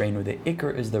Chevra, Ashreinu. The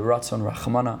ikr is the ratzon,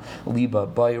 Rachmana, Liba,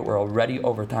 Bay. We're already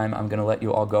over time. I'm going to let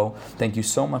you all go. Thank you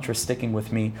so much for sticking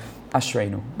with me.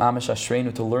 Ashreinu, Mamash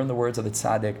Ashreinu, to learn the words of the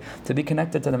tzaddik, to be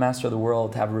connected to the master of the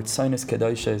world, to have ritzonos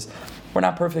kedoshes. We're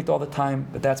not perfect all the time,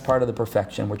 but that's part of the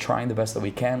perfection. We're trying the best that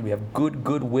we can. We have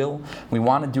goodwill. We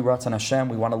want to do Ratzon Hashem.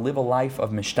 We want to live a life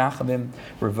of mishtachavim,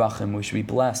 revachim. We should be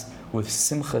blessed with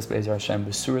simchas be'ezer Hashem,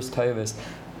 besuras tayvis,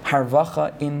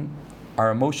 harvacha in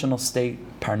our emotional state,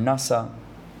 parnasa,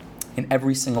 in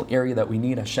every single area that we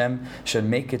need. Hashem should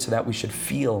make it so that we should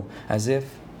feel as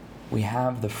if we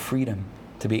have the freedom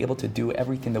to be able to do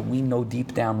everything that we know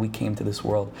deep down we came to this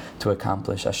world to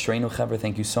accomplish. Ashreinu Chaver,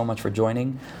 thank you so much for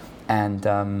joining. And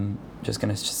just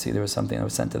going to see, there was something that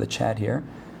was sent to the chat here.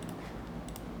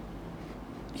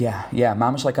 Yeah,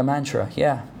 mamash like a mantra.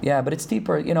 Yeah, but it's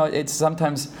deeper. It's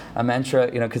sometimes a mantra,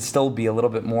 could still be a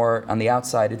little bit more on the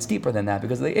outside. It's deeper than that,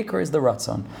 because the ikr is the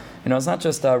ratzon. It's not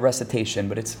just a recitation,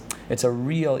 but it's a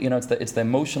real, it's the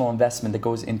emotional investment that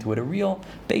goes into it. A real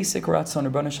basic ratzon,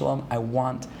 Rebbe Shalom. I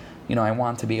want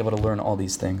to be able to learn all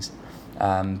these things.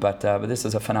 But this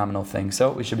is a phenomenal thing.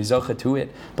 So we should be zocheh to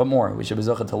it, but more. We should be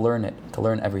zocheh to learn it, to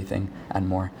learn everything and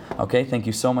more. Okay, thank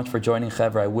you so much for joining,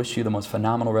 Chevra. I wish you the most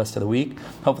phenomenal rest of the week.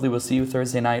 Hopefully we'll see you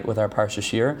Thursday night with our Parsha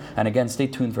Shir. And again, stay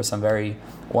tuned for some very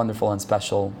wonderful and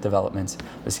special developments.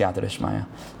 B'siyata d'shmaya.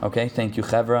 Okay, thank you,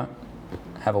 Chevra.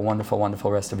 Have a wonderful, wonderful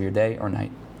rest of your day or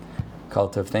night. Kol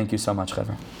tov. Thank you so much,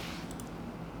 Chevra.